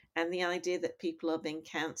 And the idea that people are being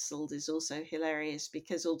cancelled is also hilarious,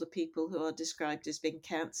 because all the people who are described as being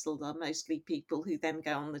cancelled are mostly people who then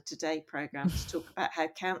go on the Today programme to talk about how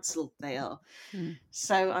cancelled they are.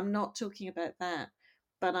 So I'm not talking about that,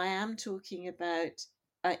 but I am talking about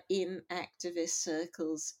in activist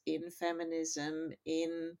circles, in feminism,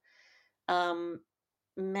 in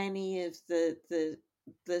many of the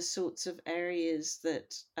sorts of areas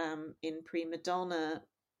that in Prima Donna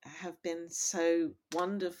have been so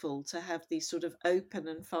wonderful to have these sort of open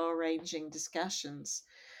and far-ranging discussions.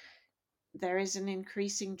 There is an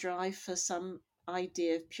increasing drive for some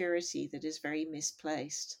idea of purity that is very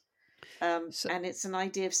misplaced. And it's an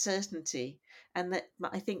idea of certainty. And that,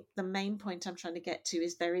 I think the main point I'm trying to get to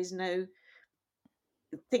is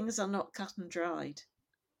things are not cut and dried.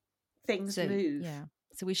 Things move. Yeah.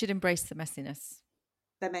 So we should embrace the messiness.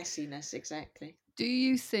 The messiness, exactly. Do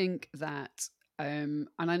you think that, and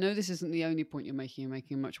I know this isn't the only point you're making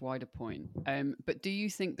a much wider point, but do you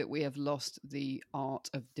think that we have lost the art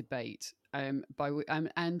of debate? And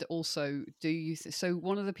also, do you? So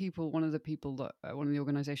one of the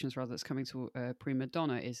organisations rather that's coming to Prima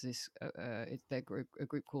Donna is this. They're a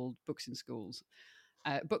group called Books in Schools.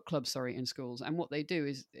 Book club, in schools, and what they do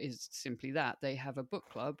is simply that they have a book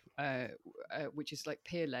club, which is like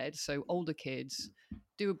peer led. So older kids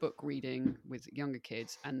do a book reading with younger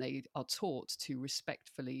kids, and they are taught to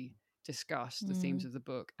respectfully discuss the themes of the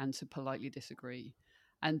book and to politely disagree.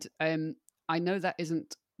 And I know that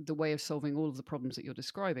isn't the way of solving all of the problems that you're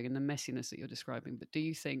describing and the messiness that you're describing, but do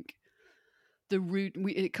you think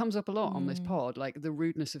it comes up a lot on this pod, like the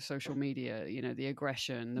rudeness of social media, the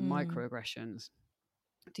aggression, the microaggressions?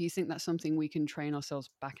 Do you think that's something we can train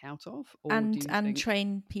ourselves back out of? Or and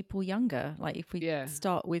train people younger? Like if we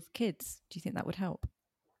start with kids, do you think that would help?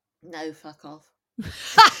 No, fuck off.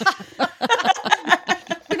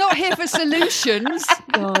 We're not here for solutions.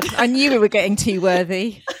 God, I knew we were getting too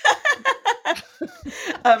worthy.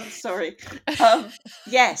 Sorry.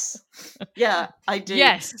 Yes. Yeah, I do.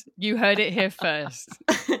 Yes, you heard it here first.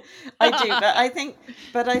 I do,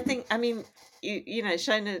 but I think, I mean,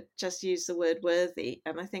 Shona just used the word worthy,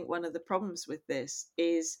 and I think one of the problems with this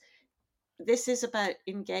is about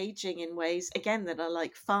engaging in ways, again, that are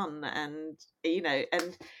like fun, and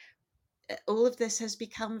and all of this has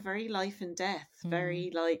become very life and death,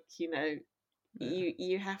 very like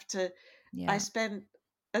you have to.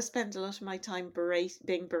 I spend a lot of my time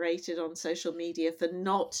being berated on social media for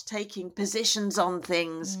not taking positions on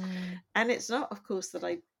things, and it's not, of course, that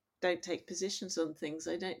I don't take positions on things.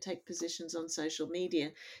 I don't take positions on social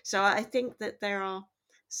media. So I think that there are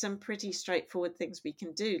some pretty straightforward things we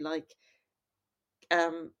can do. Like,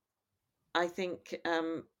 I think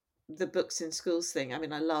the books in schools thing. I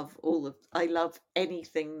mean, I love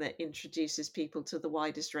anything that introduces people to the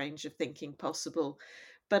widest range of thinking possible.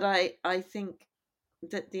 But I think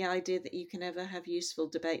that the idea that you can ever have useful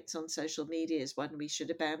debates on social media is one we should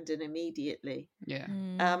abandon immediately. Yeah.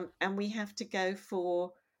 And we have to go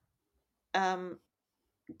for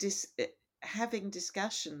having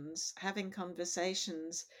discussions, having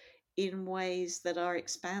conversations in ways that are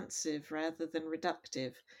expansive rather than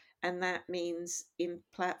reductive. And that means in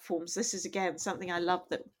platforms, this is again something I love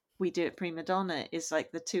that we do at Prima Donna, is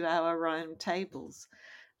like the 2-hour round tables.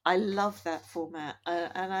 I love that format,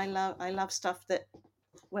 and I love stuff that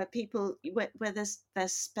where there's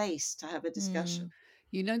space to have a discussion.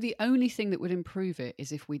 You know, the only thing that would improve it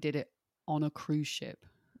is if we did it on a cruise ship.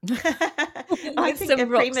 I think some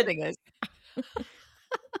rock singers.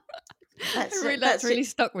 That's really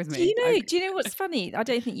stuck with me. Do you know what's funny? I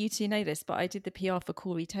don't think you two know this, but I did the PR for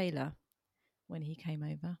Corey Taylor when he came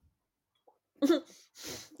over.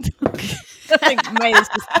 I think May has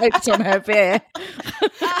just choked on her beer.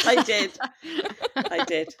 I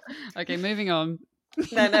did. Okay, moving on.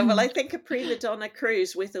 No. Well, I think a Prima Donna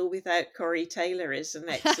cruise with or without Corey Taylor is an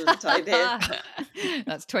excellent idea.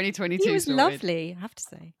 That's 2022. He was lovely, I have to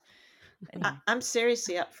say. Anyway. I'm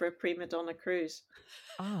seriously up for a Prima Donna cruise.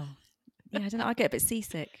 Oh, yeah. I don't know. I get a bit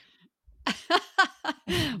seasick.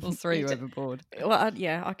 We'll throw you overboard. Well,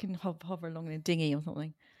 I can hover along in a dinghy or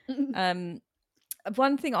something.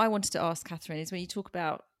 One thing I wanted to ask Catherine is when you talk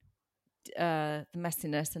about the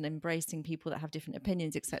messiness and embracing people that have different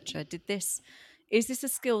opinions, etc. Is this a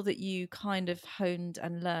skill that you kind of honed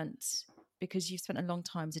and learnt because you've spent a long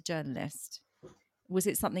time as a journalist? Was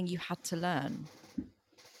it something you had to learn?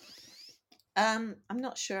 I'm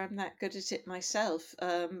not sure I'm that good at it myself.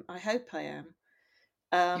 I hope I am.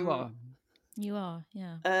 You are,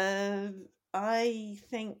 yeah. I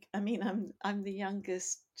think, I mean, I'm the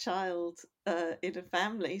youngest child in a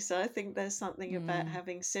family, so I think there's something about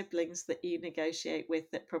having siblings that you negotiate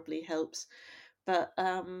with that probably helps. But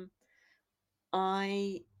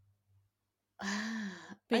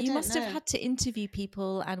But you must have had to interview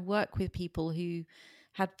people and work with people who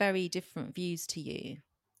had very different views to you.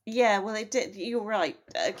 Yeah, well, it did. You're right.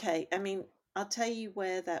 Okay, I mean, I'll tell you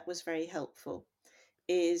where that was very helpful.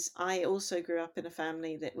 Is I also grew up in a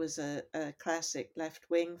family that was a classic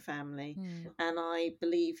left-wing family, and I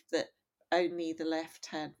believed that only the left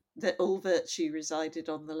that all virtue resided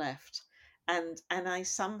on the left, and I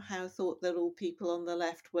somehow thought that all people on the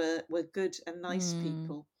left were good and nice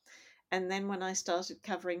people. And then when I started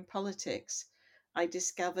covering politics, I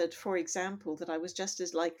discovered, for example, that I was just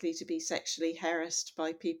as likely to be sexually harassed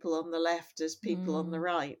by people on the left as people on the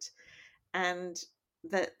right, and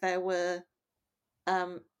that there were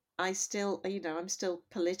I'm still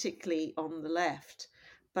politically on the left,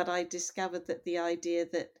 but I discovered that the idea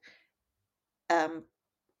that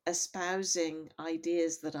espousing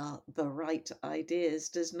ideas that are the right ideas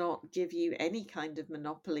does not give you any kind of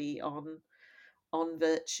monopoly on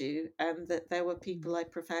virtue, and that there were people I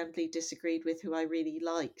profoundly disagreed with who I really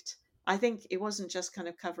liked. I think it wasn't just kind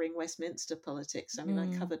of covering Westminster politics. I mean,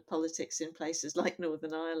 I covered politics in places like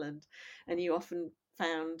Northern Ireland, and you often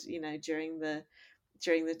found,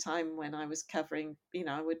 during the time when I was covering,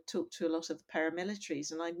 I would talk to a lot of the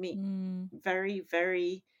paramilitaries, and I'd meet very,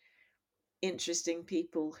 very interesting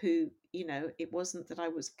people who, it wasn't that I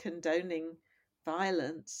was condoning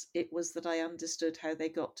violence, it was that I understood how they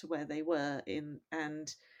got to where they were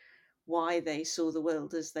and why they saw the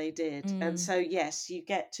world as they did. And so, yes, you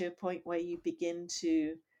get to a point where you begin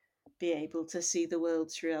to be able to see the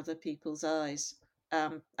world through other people's eyes.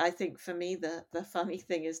 I think for me, the funny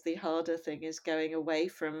thing is, the harder thing is going away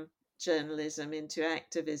from journalism into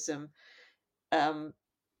activism.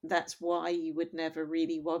 That's why you would never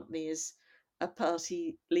really want me as a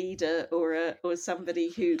party leader or somebody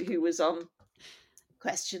who was on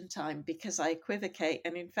Question Time, because I equivocate.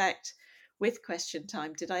 And in fact, with Question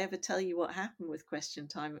Time, did I ever tell you what happened with Question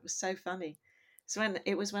Time? It was so funny. So when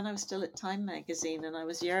I was still at Time magazine, and I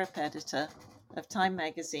was Europe editor of Time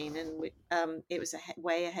magazine, and it was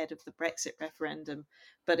way ahead of the Brexit referendum,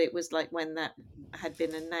 but it was like when that had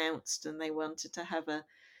been announced and they wanted to have a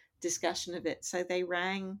discussion of it. So they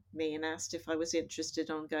rang me and asked if I was interested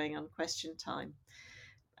on going on Question Time.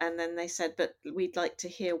 And then they said, but we'd like to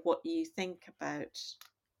hear what you think about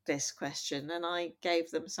this question. And I gave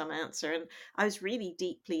them some answer. And I was really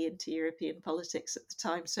deeply into European politics at the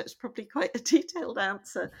time, so it's probably quite a detailed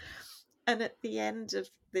answer. And at the end of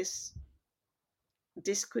this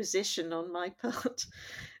disquisition on my part,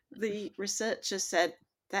 the researcher said,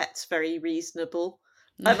 that's very reasonable.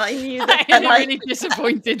 And I knew that. In a really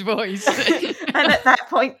disappointed voice. And at that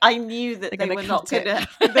point, I knew that they were not going to.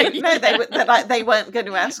 They weren't going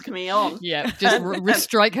to ask me on. Yeah, just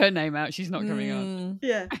strike her name out. She's not coming on.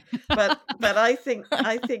 Yeah, but I think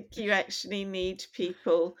you actually need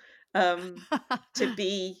people to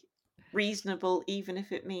be reasonable, even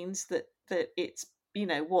if it means that it's, you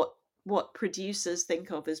know, what producers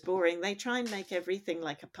think of as boring. They try and make everything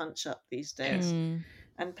like a punch up these days.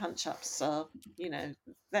 And punch ups are, you know,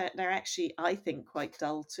 they're actually, I think, quite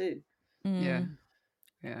dull too. Yeah.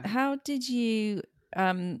 How did you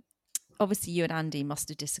obviously you and Andy must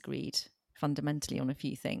have disagreed fundamentally on a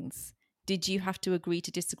few things. Did you have to agree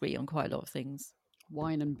to disagree on quite a lot of things?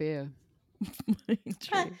 Wine and beer.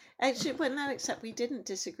 Actually, well, no, except we didn't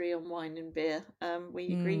disagree on wine and beer.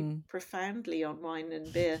 We agreed profoundly on wine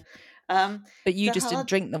and beer. But you just didn't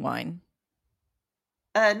drink the wine.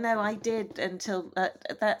 No, I did until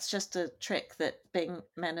that's just a trick that being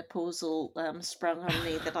menopausal sprung on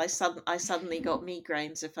me, that I suddenly got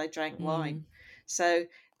migraines if I drank wine. So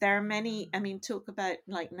there are many. I mean, talk about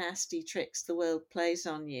like nasty tricks the world plays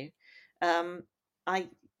on you. I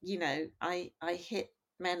hit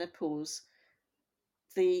menopause.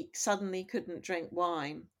 Suddenly couldn't drink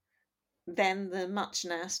wine. Then the much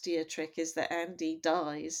nastier trick is that Andy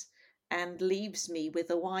dies and leaves me with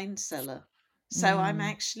a wine cellar. So I'm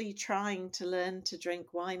actually trying to learn to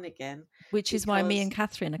drink wine again. Which is why me and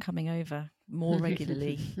Catherine are coming over more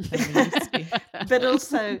regularly than we used to. But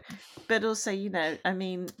also, you know, I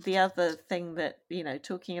mean, the other thing that, you know,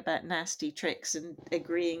 talking about nasty tricks and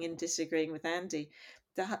agreeing and disagreeing with Andy,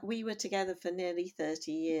 we were together for nearly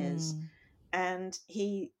 30 years. And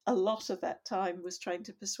he, a lot of that time, was trying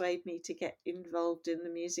to persuade me to get involved in the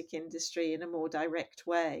music industry in a more direct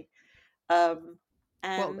way. Well,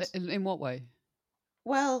 in what way?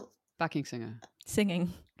 Well, backing singer,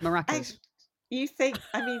 singing, maracas. You think?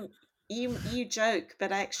 I mean, you joke,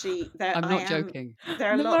 but actually, I'm not joking.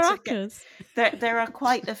 There are lots of there are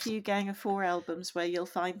quite a few Gang of Four albums where you'll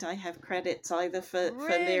find I have credits either for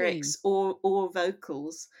lyrics or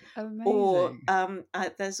vocals. Amazing. Or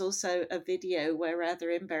there's also a video where, rather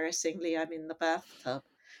embarrassingly, I'm in the bathtub.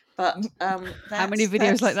 But how many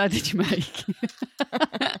videos like that did you make?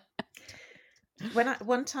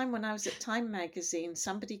 One time when I was at Time magazine,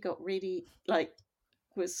 somebody got really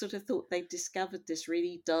thought they discovered this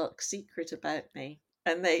really dark secret about me,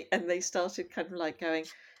 and they started kind of like going,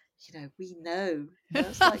 you know, we know. And I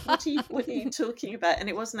was like, what are you talking about? And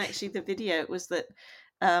it wasn't actually the video; it was that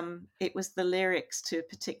it was the lyrics to a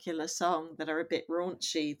particular song that are a bit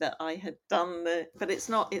raunchy that I had done. But it's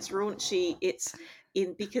not. It's raunchy. It's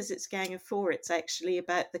because it's Gang of Four, it's actually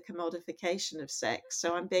about the commodification of sex.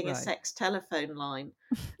 So I'm being a sex telephone line.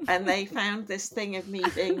 And they found this thing of me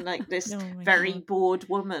being like this very bored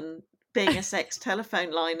woman being a sex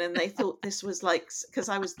telephone line. And they thought this was like, because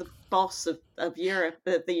I was the boss of Europe,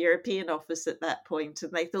 the European office at that point.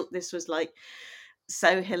 And they thought this was like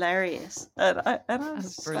so hilarious. And I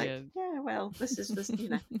was like, yeah, well, this is just, you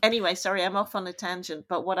know. Anyway, sorry, I'm off on a tangent.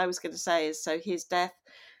 But what I was going to say is, so his death,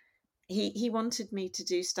 he wanted me to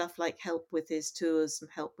do stuff like help with his tours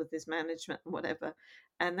and help with his management and whatever.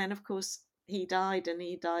 And then, of course, he died, and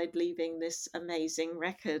he died leaving this amazing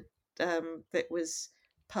record that was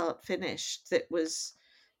part finished, that was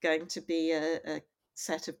going to be a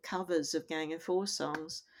set of covers of Gang of Four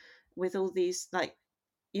songs with all these, like,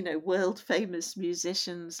 you know, world famous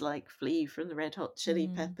musicians like Flea from the Red Hot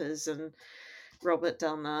Chili Peppers and Robert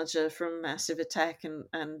Del Naja from Massive Attack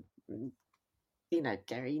and you know,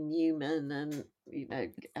 Gary Newman and, you know,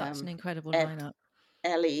 such an incredible lineup.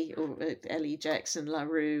 Ellie Jackson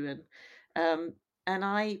LaRue and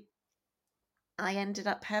I ended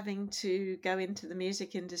up having to go into the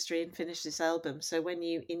music industry and finish this album. So when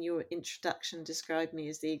you, in your introduction, described me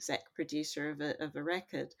as the exec producer of a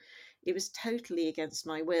record, it was totally against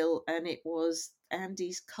my will, and it was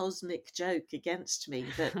Andy's cosmic joke against me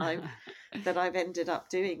that I've ended up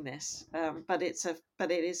doing this. But it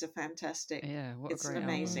is a fantastic, it's an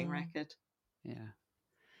amazing record. Yeah.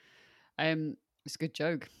 It's a good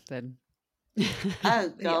joke then.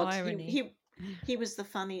 Oh God, he was the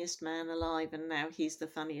funniest man alive, and now he's the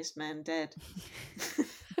funniest man dead.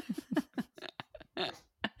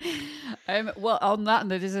 Well, on that,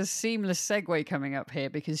 there's a seamless segue coming up here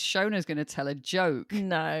because Shona's going to tell a joke.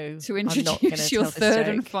 No, to introduce your third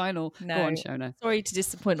and final. No. Go on, Shona. Sorry to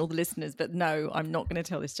disappoint all the listeners, but no, I'm not going to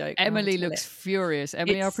tell this joke. Emily looks furious.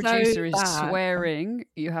 Emily, our producer, is swearing.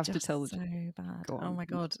 You have to tell the joke. So bad. Oh my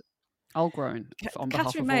God. I'll groan on behalf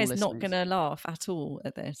Catherine of May all is listeners. not going to laugh at all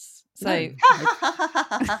at this. So,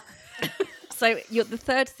 no. So the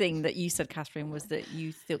third thing that you said, Catherine, was that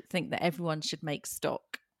you think that everyone should make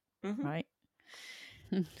stock, right?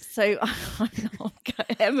 So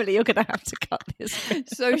Emily, you're going to have to cut this.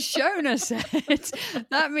 So Shona said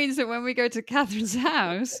that means that when we go to Catherine's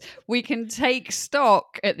house, we can take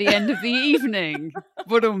stock at the end of the evening.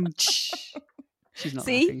 She's not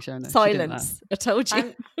laughing, Shona. Silence. I told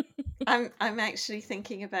you. I'm actually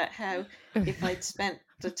thinking about how if I'd spent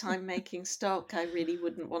the time making stock, I really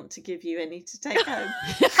wouldn't want to give you any to take home.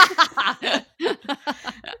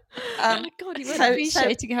 God, you weren't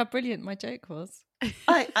appreciating how brilliant my joke was.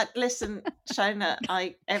 I listen, Shona.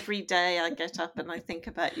 Every day I get up and I think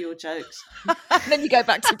about your jokes. And then you go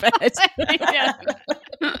back to bed.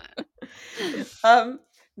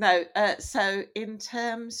 No. So in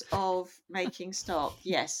terms of making stock,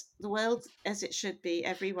 yes, the world as it should be,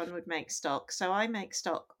 everyone would make stock. So I make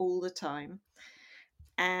stock all the time,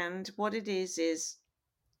 and what it is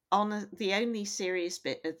the only serious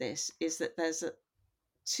bit of this is that there's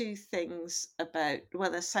two things about,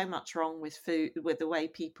 well, there's so much wrong with food, with the way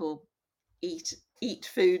people eat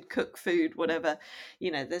food, cook food, whatever.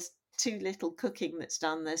 There's too little cooking that's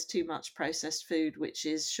done. There's too much processed food, which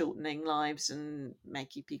is shortening lives and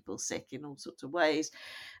making people sick in all sorts of ways.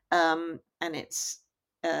 And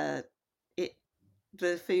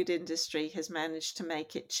the food industry has managed to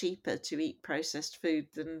make it cheaper to eat processed food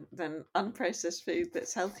than unprocessed food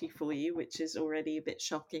that's healthy for you, which is already a bit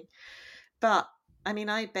shocking. But I mean,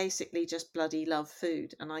 I basically just bloody love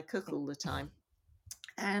food, and I cook all the time.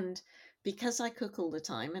 And because I cook all the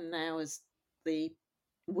time, and now as the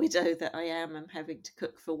widow that I am, I'm having to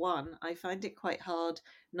cook for one, I find it quite hard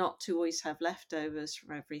not to always have leftovers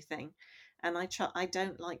from everything. And I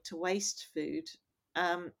don't like to waste food.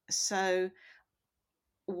 So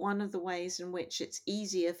one of the ways in which it's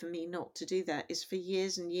easier for me not to do that is, for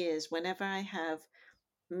years and years, whenever I have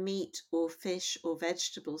meat or fish or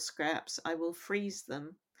vegetable scraps, I will freeze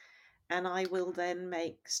them, and I will then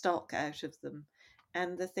make stock out of them.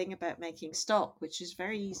 And the thing about making stock, which is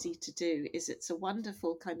very easy to do, is it's a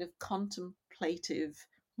wonderful kind of contemplative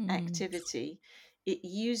activity. It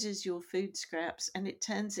uses your food scraps and it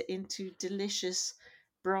turns it into delicious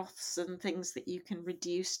broths and things that you can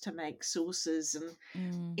reduce to make sauces, and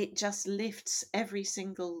it just lifts every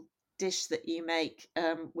single dish that you make,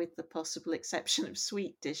 with the possible exception of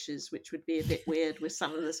sweet dishes, which would be a bit weird with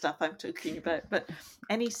some of the stuff I'm talking about. But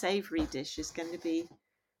any savoury dish is going to be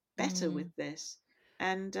better with this.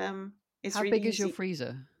 And it's how really big is easy. your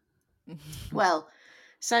freezer? Well,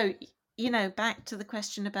 so back to the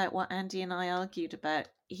question about what Andy and I argued about.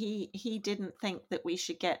 He didn't think that we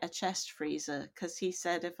should get a chest freezer, because he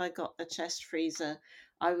said if I got a chest freezer,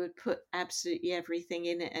 I would put absolutely everything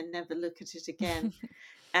in it and never look at it again.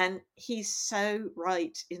 And he's so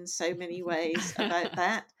right in so many ways about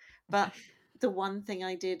that. But the one thing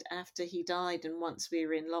I did after he died, and once we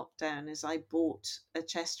were in lockdown, is I bought a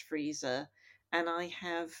chest freezer, and I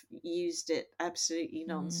have used it absolutely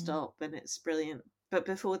non-stop, and it's brilliant. But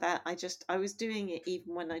before that, I was doing it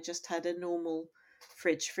even when I just had a normal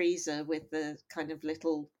fridge freezer with the kind of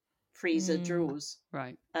little freezer drawers.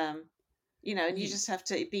 Right. And you just have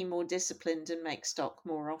to be more disciplined and make stock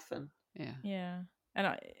more often. Yeah. And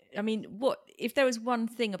I mean, what if there was one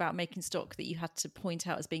thing about making stock that you had to point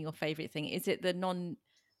out as being your favourite thing? Is it the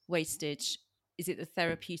non-wastage? Is it the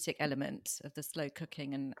therapeutic element of the slow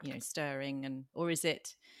cooking and stirring, or is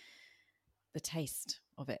it the taste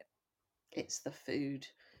of it? It's the food.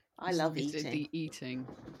 I love eating. The eating.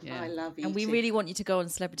 Yeah. I love eating. And we really want you to go on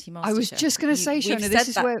Celebrity MasterChef. I was just going to say, Shona, this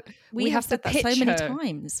is where we have to said that pitch so many her.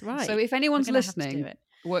 times, right? So if anyone's listening,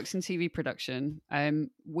 works in TV production,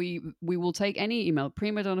 we will take any email,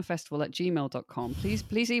 primadonnafestival@gmail.com.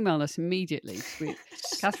 Please email us immediately.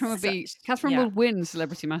 Catherine will win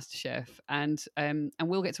Celebrity MasterChef, and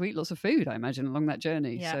we'll get to eat lots of food, I imagine, along that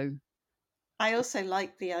journey. Yeah. So I also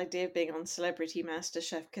like the idea of being on Celebrity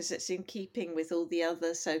MasterChef because it's in keeping with all the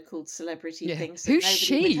other so-called celebrity things. Who's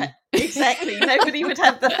she? Exactly. Nobody would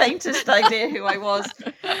have the faintest idea who I was.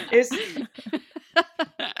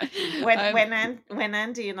 When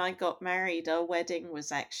Andy and I got married, our wedding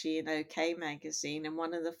was actually in OK magazine, and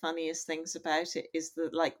one of the funniest things about it is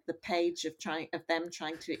the page of them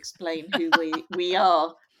trying to explain who we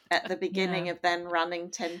are at the beginning of then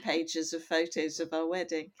running 10 pages of photos of our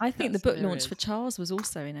wedding. I think the book launch for Charles was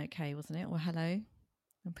also in OK, wasn't it? Or Hello,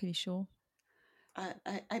 I'm pretty sure.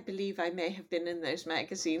 I believe I may have been in those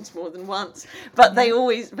magazines more than once, but they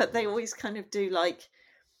always kind of do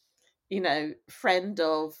friend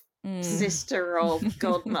of, sister of,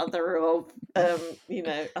 godmother of,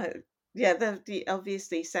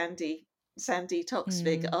 obviously Sandy Sandy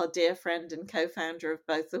Toksvig, our dear friend and co-founder of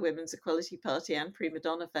both the Women's Equality Party and Prima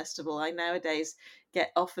Donna Festival, I nowadays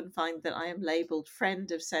often find that I am labelled friend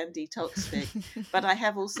of Sandy Toksvig, but I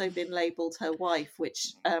have also been labelled her wife,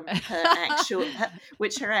 which her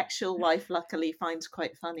actual wife luckily finds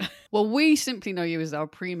quite funny. Well, we simply know you as our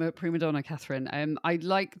prima donna, Catherine. I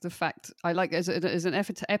like the fact, as an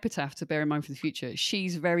epitaph to bear in mind for the future.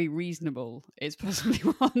 She's very reasonable. It's possibly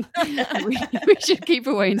one we should keep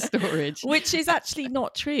away in storage. Which is actually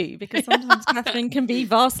not true, because sometimes Catherine can be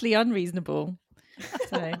vastly unreasonable.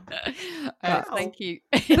 So, thank you.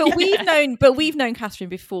 but we've known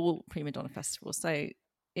Catherine before Prima Donna Festival, so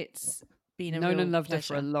it's been known and loved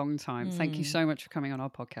pleasure. her for a long time. Thank you so much for coming on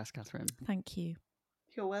our podcast, Catherine. Thank you.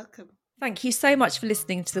 You're welcome. Thank you so much for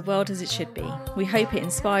listening to The World as It Should Be. We hope it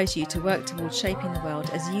inspires you to work towards shaping the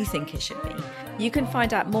world as you think it should be. You can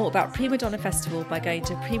find out more about Prima Donna Festival by going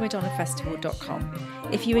to primadonnafestival.com.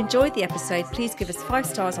 If you enjoyed the episode, please give us 5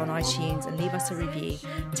 stars on iTunes and leave us a review.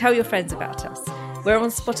 Tell your friends about us. We're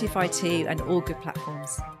on Spotify too, and all good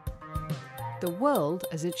platforms. The World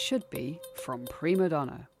as It Should Be from Prima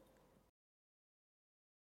Donna.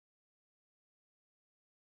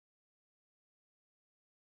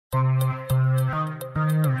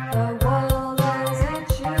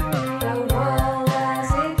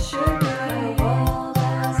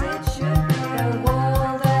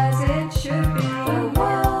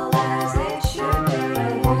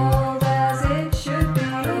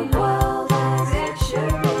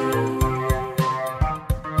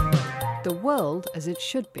 The World as It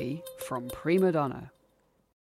Should Be from Prima Donna.